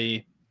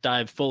really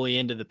dive fully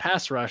into the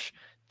pass rush,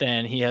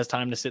 then he has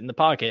time to sit in the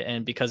pocket.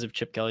 And because of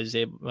Chip Kelly's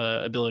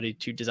ability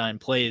to design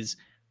plays,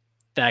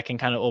 that can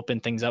kind of open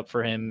things up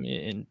for him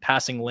in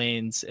passing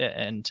lanes,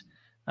 and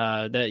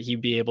that he'd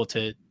be able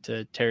to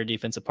tear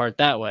defense apart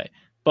that way.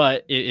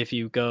 But if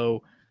you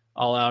go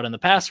all out in the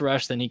pass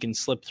rush, then he can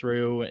slip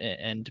through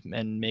and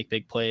make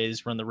big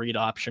plays, run the read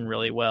option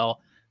really well.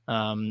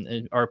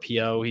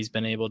 RPO he's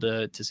been able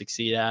to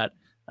succeed at.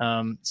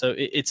 So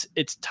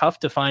it's tough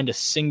to find a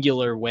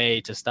singular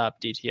way to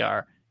stop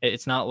DTR.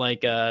 It's not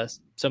like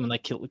someone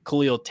like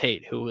Khalil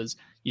Tate, who was,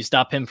 you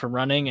stop him from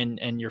running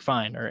and you're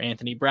fine. Or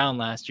Anthony Brown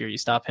last year, you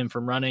stop him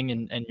from running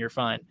and you're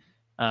fine.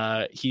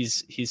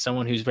 He's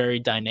someone who's very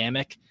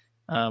dynamic,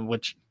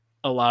 which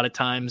a lot of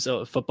times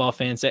football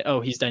fans say,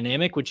 oh, he's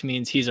dynamic, which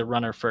means he's a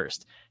runner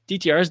first.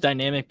 DTR is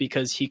dynamic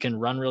because he can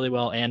run really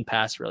well and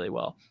pass really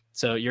well.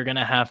 So you're going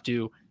to have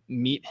to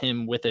meet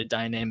him with a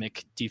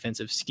dynamic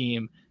defensive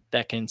scheme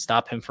that can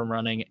stop him from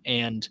running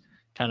and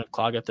kind of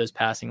clog up those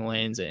passing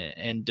lanes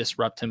and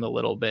disrupt him a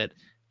little bit.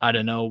 I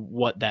don't know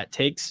what that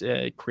takes.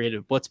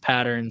 Creative blitz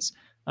patterns,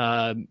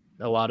 a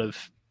lot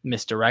of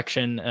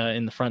misdirection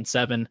in the front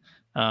seven,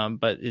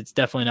 but it's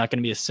definitely not going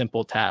to be a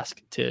simple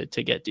task to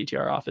get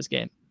DTR off his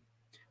game.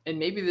 And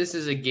maybe this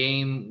is a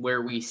game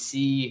where we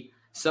see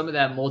some of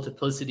that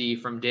multiplicity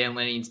from Dan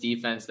Lanning's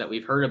defense that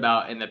we've heard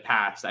about in the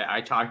past.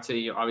 I talked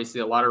to,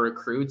 obviously a lot of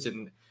recruits,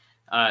 and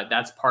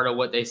that's part of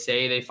what they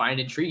say they find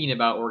intriguing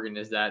about Oregon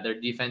is that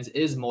their defense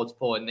is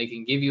multiple and they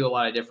can give you a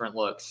lot of different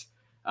looks.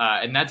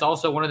 And that's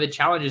also one of the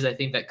challenges I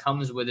think that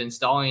comes with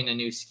installing a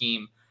new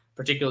scheme,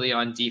 particularly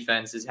on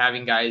defense, is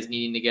having guys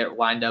needing to get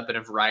lined up in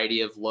a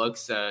variety of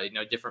looks,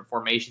 different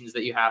formations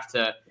that you have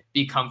to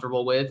be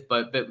comfortable with.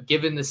 But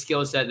given the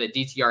skill set that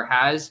DTR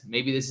has,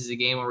 maybe this is a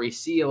game where we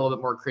see a little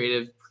bit more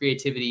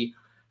creativity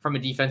from a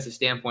defensive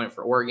standpoint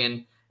for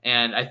Oregon.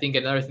 And I think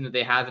another thing that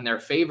they have in their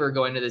favor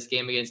going to this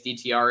game against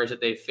DTR is that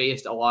they've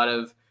faced a lot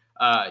of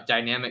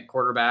dynamic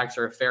quarterbacks,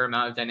 or a fair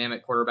amount of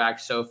dynamic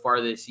quarterbacks so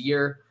far this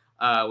year,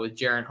 with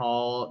Jaren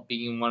Hall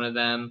being one of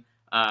them.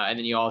 And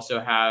then you also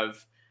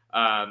have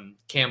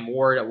Cam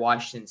Ward at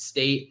Washington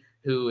State,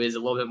 who is a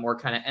little bit more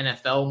kind of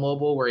NFL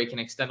mobile, where he can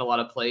extend a lot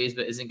of plays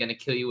but isn't going to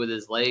kill you with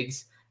his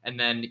legs. And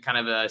then kind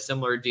of a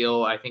similar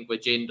deal, I think,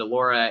 with Jaden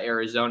DeLora at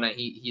Arizona.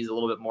 He's a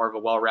little bit more of a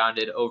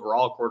well-rounded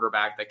overall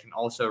quarterback that can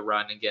also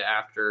run and get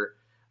after,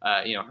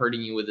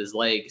 hurting you with his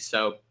legs.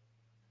 So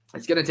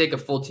it's going to take a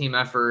full team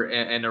effort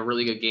and a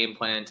really good game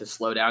plan to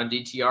slow down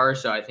DTR.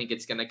 So I think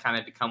it's going to kind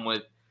of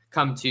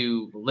come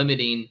to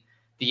limiting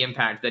the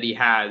impact that he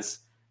has.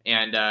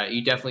 And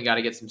you definitely got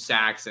to get some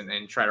sacks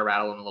and try to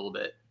rattle him a little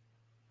bit.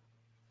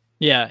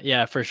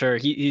 Yeah, for sure.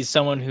 He's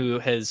someone who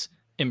has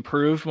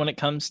improved when it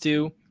comes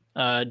to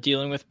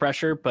dealing with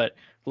pressure, but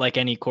like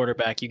any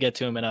quarterback, you get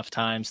to him enough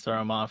times, throw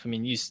him off. I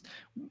mean,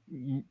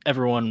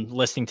 everyone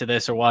listening to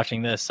this or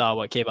watching this saw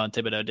what Kayvon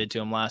Thibodeau did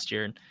to him last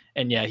year,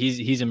 and yeah,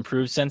 he's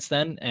improved since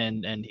then,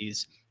 and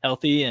he's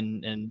healthy,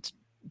 and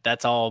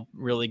that's all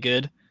really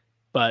good.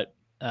 But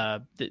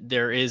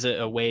there is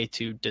a way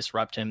to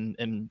disrupt him,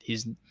 and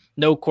he's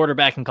no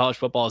quarterback in college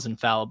football is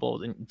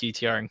infallible, and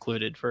DTR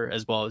included, for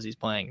as well as he's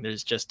playing.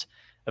 There's just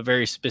a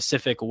very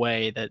specific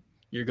way that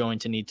you're going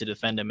to need to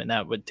defend him, and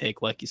that would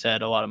take, like you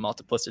said, a lot of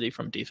multiplicity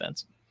from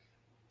defense.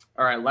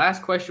 All right,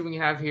 last question we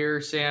have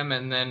here, Sam,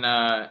 and then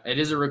it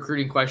is a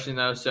recruiting question,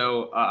 though,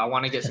 so I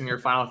want to get some of your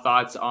final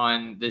thoughts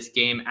on this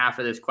game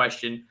after this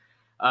question,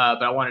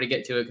 but I wanted to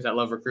get to it because I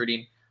love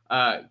recruiting.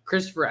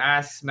 Christopher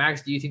asks,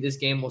 Max, do you think this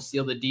game will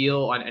seal the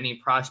deal on any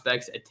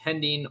prospects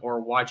attending or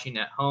watching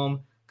at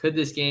home? Could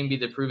this game be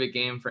the prove-it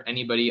game for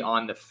anybody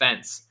on the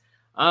fence?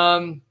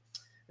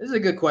 This is a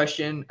good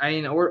question. I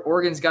mean,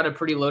 Oregon's got a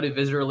pretty loaded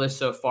visitor list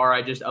so far.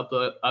 I just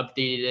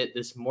updated it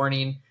this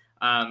morning.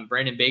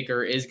 Brandon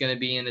Baker is going to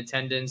be in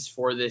attendance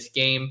for this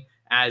game,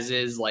 as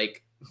are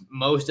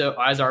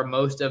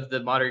most of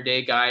the modern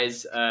day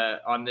guys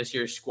on this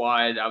year's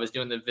squad. I was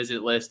doing the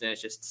visit list, and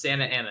it's just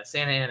Santa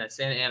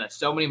Ana.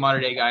 So many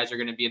modern day guys are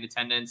going to be in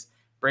attendance.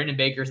 Brandon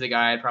Baker's the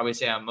guy I'd probably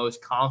say I'm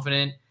most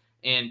confident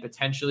in,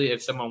 potentially,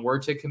 if someone were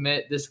to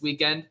commit this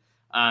weekend.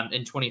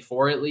 In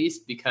 24 at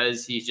least,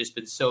 because he's just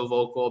been so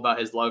vocal about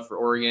his love for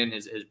Oregon.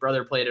 His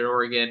brother played at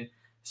Oregon,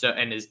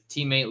 and his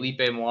teammate Lipe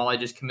Mwala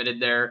just committed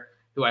there,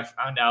 who I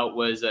found out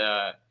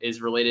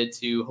is related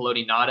to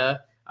Haloti Ngata.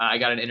 I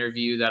got an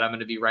interview that I'm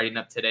going to be writing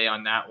up today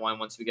on that one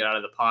once we get out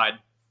of the pod.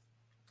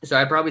 So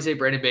I'd probably say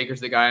Brandon Baker's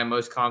the guy I'm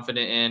most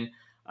confident in.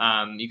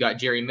 You got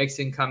Jerry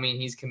Mixon coming.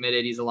 He's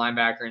committed. He's a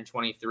linebacker in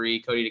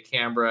 23. Cody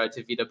DeCambra,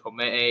 Tavita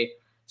Pomee.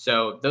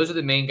 So those are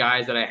the main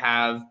guys that I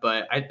have.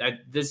 But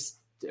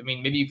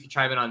maybe you could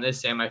chime in on this,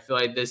 Sam. I feel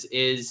like this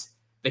is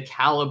the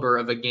caliber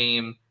of a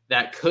game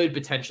that could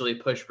potentially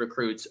push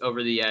recruits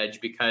over the edge,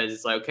 because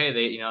it's like, okay,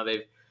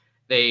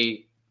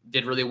 they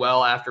did really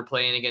well after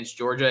playing against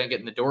Georgia and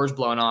getting the doors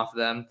blown off of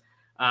them.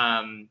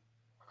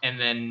 And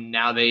then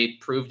now they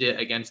proved it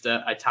against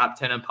a top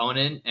 10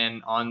 opponent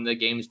and on the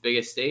game's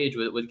biggest stage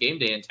with game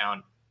day in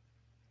town.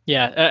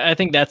 Yeah, I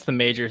think that's the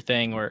major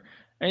thing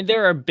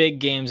there are big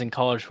games in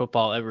college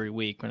football every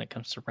week when it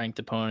comes to ranked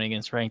opponent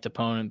against ranked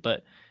opponent,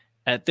 but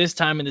at this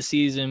time of the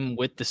season,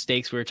 with the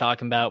stakes we were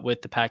talking about,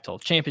 with the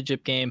Pac-12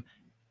 championship game,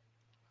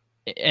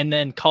 and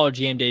then college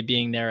game day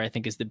being there, I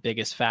think is the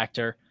biggest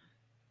factor.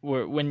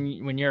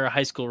 When you're a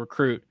high school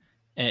recruit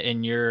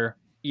and you're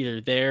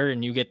either there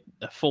and you get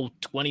a full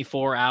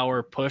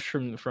 24-hour push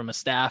from a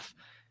staff,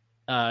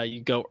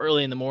 you go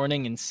early in the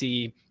morning and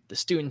see the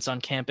students on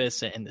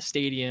campus and the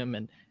stadium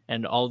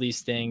and all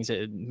these things,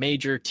 a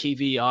major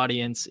TV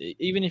audience,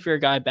 even if you're a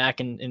guy back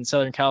in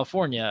Southern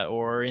California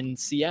or in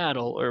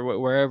Seattle or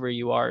wherever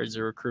you are as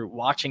a recruit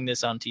watching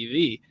this on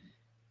TV,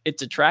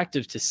 it's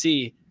attractive to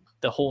see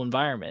the whole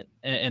environment.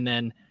 And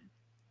then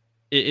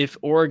if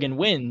Oregon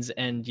wins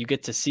and you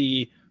get to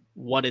see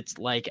what it's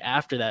like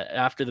after that,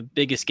 after the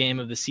biggest game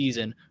of the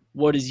season,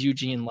 what is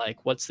Eugene like?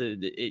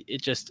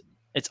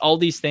 It's all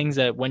these things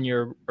that when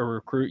you're a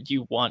recruit,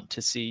 you want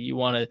to see. You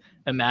want to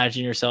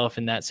imagine yourself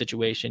in that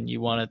situation.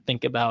 You want to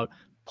think about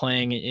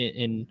playing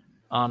in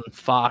on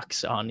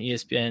Fox, on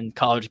ESPN,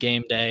 College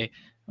Game Day,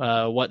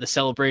 what the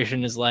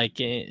celebration is like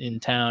in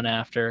town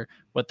after,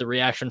 what the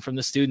reaction from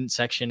the student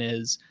section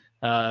is,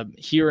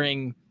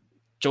 hearing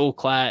Joel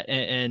Klatt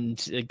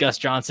and Gus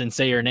Johnson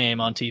say your name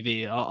on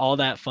TV, all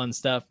that fun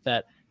stuff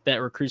that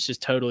recruits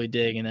just totally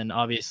dig. And then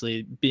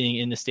obviously being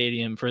in the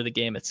stadium for the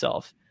game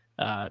itself.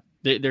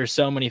 There's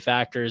so many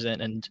factors,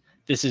 and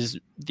this is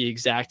the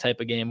exact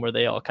type of game where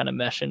they all kind of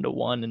mesh into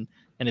one,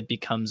 and it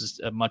becomes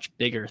a much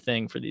bigger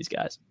thing for these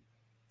guys.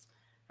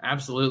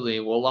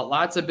 Absolutely. Well,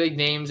 lots of big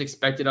names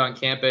expected on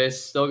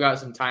campus. Still got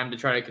some time to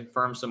try to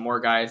confirm some more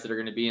guys that are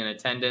going to be in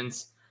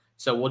attendance.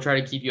 So we'll try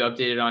to keep you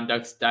updated on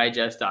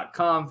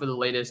ducksdigest.com for the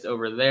latest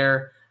over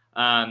there.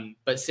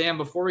 But Sam,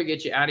 before we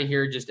get you out of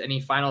here, just any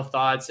final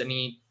thoughts,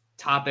 any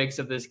topics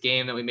of this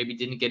game that we maybe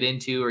didn't get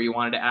into or you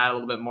wanted to add a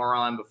little bit more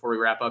on before we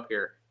wrap up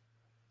here?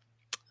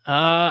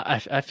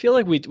 I feel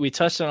like we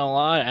touched on a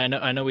lot.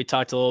 I know we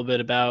talked a little bit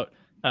about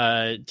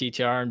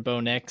DTR and Bo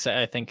Nix.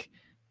 I think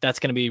that's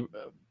going to be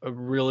a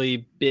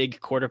really big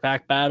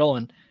quarterback battle,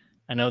 and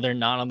I know they're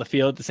not on the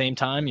field at the same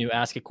time. You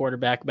ask a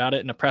quarterback about it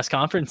in a press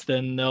conference,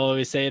 then they'll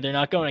always say they're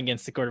not going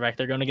against the quarterback,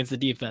 they're going against the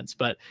defense.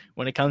 But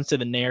when it comes to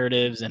the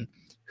narratives and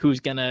who's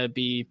going to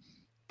be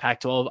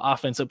Pac-12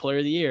 Offensive Player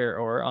of the Year,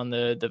 or on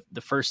the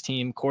first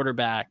team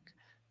quarterback,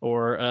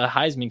 or a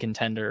Heisman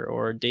contender,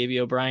 or Davey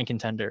O'Brien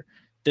contender,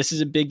 this is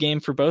a big game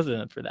for both of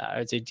them for that. I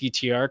would say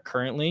DTR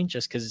currently,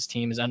 just because his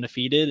team is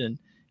undefeated and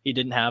he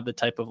didn't have the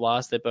type of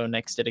loss that Bo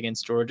Nix did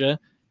against Georgia.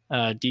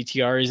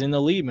 DTR is in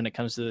the lead when it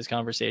comes to those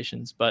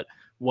conversations, but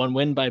one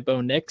win by Bo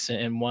Nix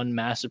and one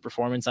massive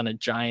performance on a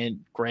giant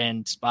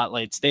grand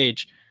spotlight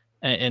stage,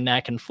 and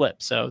that can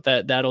flip. So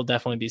that'll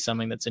definitely be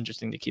something that's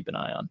interesting to keep an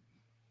eye on.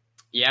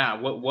 Yeah,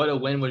 what a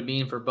win would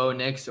mean for Bo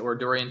Nix or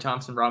Dorian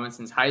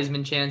Thompson-Robinson's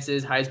Heisman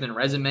chances, Heisman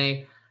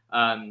resume.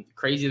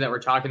 Crazy that we're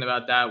talking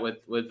about that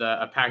with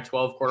a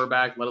Pac-12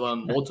 quarterback, let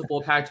alone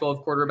multiple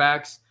Pac-12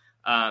 quarterbacks.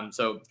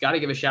 So got to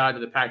give a shout out to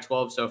the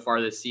Pac-12 so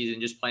far this season,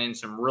 just playing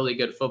some really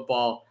good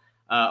football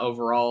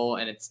overall.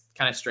 And it's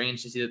kind of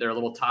strange to see that they're a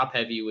little top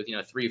heavy with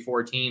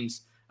 3-4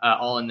 teams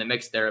all in the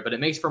mix there, but it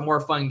makes for more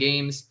fun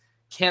games.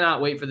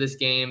 Cannot wait for this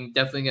game.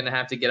 Definitely going to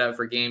have to get up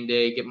for game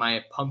day, get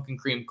my pumpkin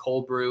cream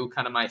cold brew,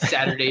 kind of my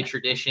Saturday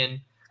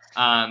tradition.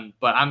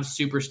 But I'm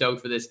super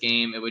stoked for this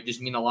game. It would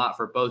just mean a lot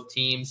for both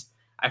teams.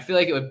 I feel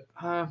like it would,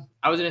 I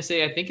was going to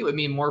say, I think it would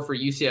mean more for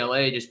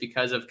UCLA just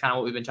because of kind of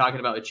what we've been talking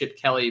about with Chip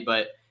Kelly,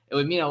 but it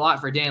would mean a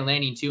lot for Dan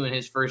Lanning too in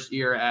his first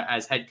year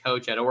as head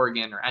coach at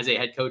Oregon, or as a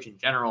head coach in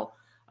general.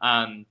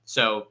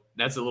 So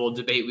that's a little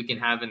debate we can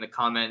have in the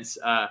comments.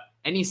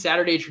 Any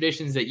Saturday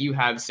traditions that you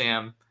have,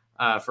 Sam,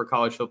 for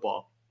college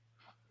football?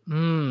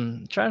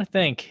 Trying to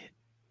think.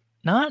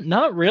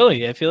 Not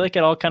really. I feel like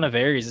it all kind of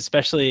varies,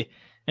 especially,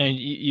 and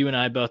you and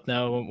I both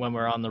know when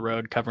we're on the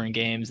road covering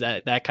games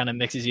that kind of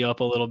mixes you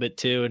up a little bit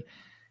too. And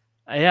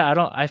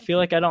I feel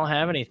like I don't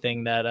have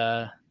anything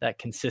that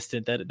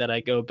consistent that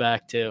I go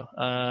back to.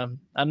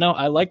 I know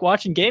I like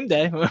watching game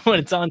day when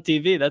it's on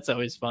TV. That's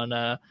always fun.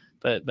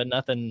 But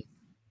nothing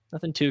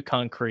too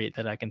concrete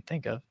that I can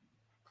think of.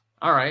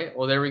 All right.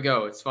 Well, there we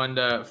go. It's fun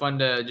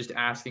to just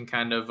ask and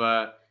kind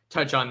of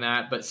touch on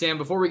that. But Sam,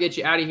 before we get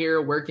you out of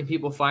here, where can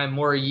people find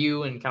more of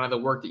you and kind of the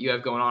work that you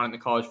have going on in the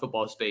college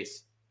football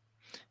space?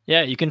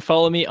 Yeah, you can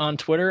follow me on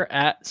Twitter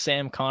at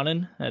Sam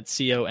Connon. That's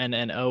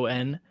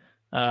CONNON.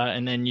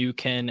 And then you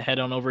can head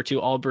on over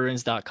to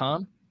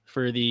allbruins.com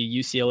for the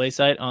UCLA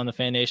site on the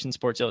Fan Nation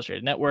Sports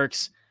Illustrated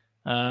networks.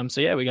 So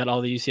yeah, we got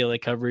all the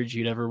UCLA coverage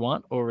you'd ever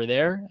want over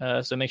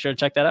there. So make sure to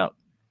check that out.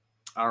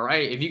 All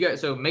right.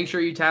 So make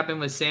sure you tap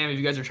in with Sam if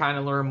you guys are trying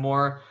to learn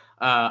more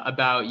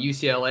about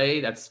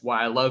UCLA. That's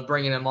why I love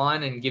bringing him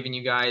on and giving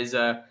you guys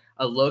a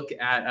look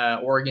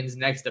at Oregon's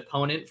next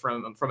opponent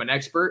from an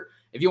expert.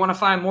 If you want to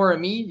find more of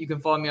me, you can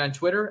follow me on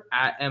Twitter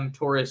at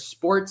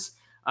mtorresports.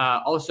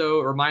 Also,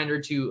 a reminder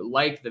to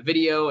like the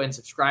video and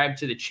subscribe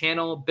to the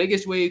channel.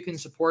 Biggest way you can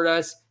support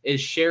us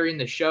is sharing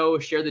the show.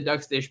 Share the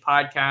Ducks Dish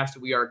podcast.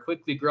 We are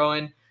quickly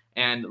growing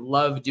and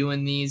love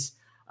doing these.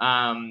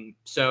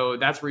 So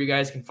that's where you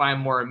guys can find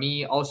more of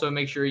me. Also,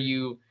 make sure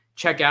you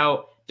check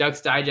out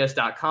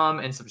ducksdigest.com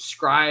and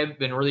subscribe.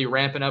 Been really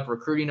ramping up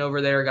recruiting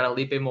over there. Got a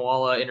Lipe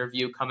Moala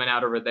interview coming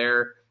out over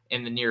there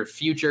in the near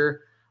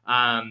future.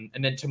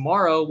 And then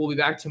tomorrow, we'll be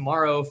back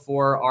tomorrow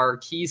for our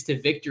keys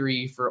to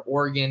victory for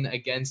Oregon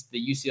against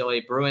the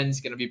UCLA Bruins.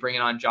 Going to be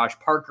bringing on Josh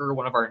Parker,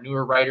 one of our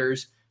newer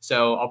writers.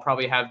 So I'll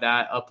probably have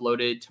that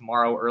uploaded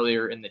tomorrow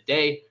earlier in the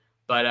day.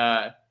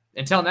 But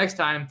until next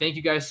time, thank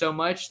you guys so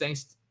much.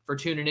 Thanks for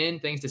tuning in.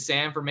 Thanks to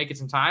Sam for making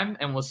some time.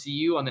 And we'll see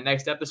you on the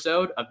next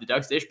episode of the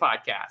Ducks Dish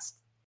podcast.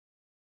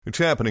 It's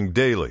happening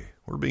daily.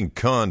 We're being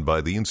conned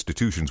by the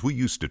institutions we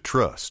used to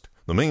trust.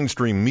 The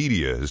mainstream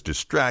media is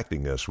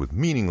distracting us with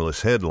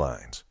meaningless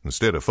headlines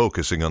instead of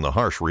focusing on the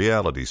harsh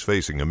realities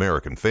facing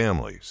American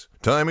families.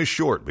 Time is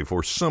short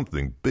before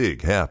something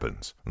big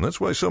happens, and that's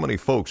why so many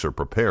folks are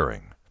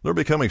preparing. They're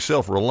becoming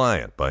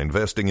self-reliant by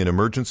investing in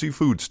emergency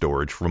food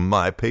storage from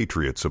My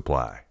Patriot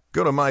Supply.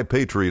 Go to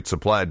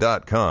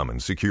MyPatriotSupply.com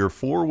and secure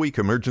 4-week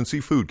emergency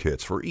food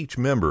kits for each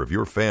member of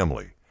your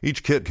family.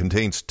 Each kit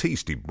contains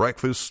tasty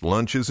breakfasts,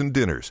 lunches, and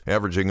dinners,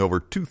 averaging over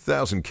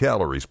 2,000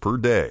 calories per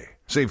day.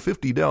 Save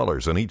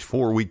 $50 on each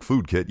 4-week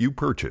food kit you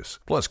purchase.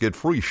 Plus, get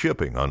free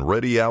shipping on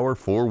Ready Hour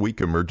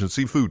 4-week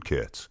emergency food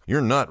kits.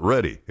 You're not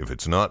ready if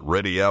it's not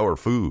Ready Hour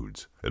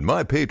foods. At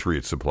My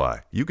Patriot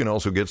Supply, you can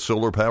also get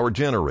solar power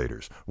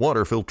generators,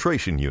 water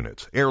filtration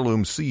units,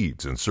 heirloom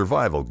seeds, and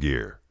survival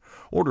gear.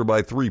 Order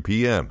by 3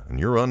 p.m. and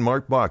your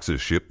unmarked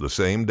boxes ship the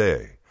same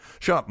day.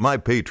 Shop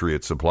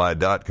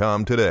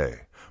MyPatriotSupply.com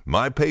today.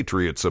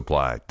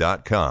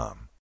 MyPatriotSupply.com.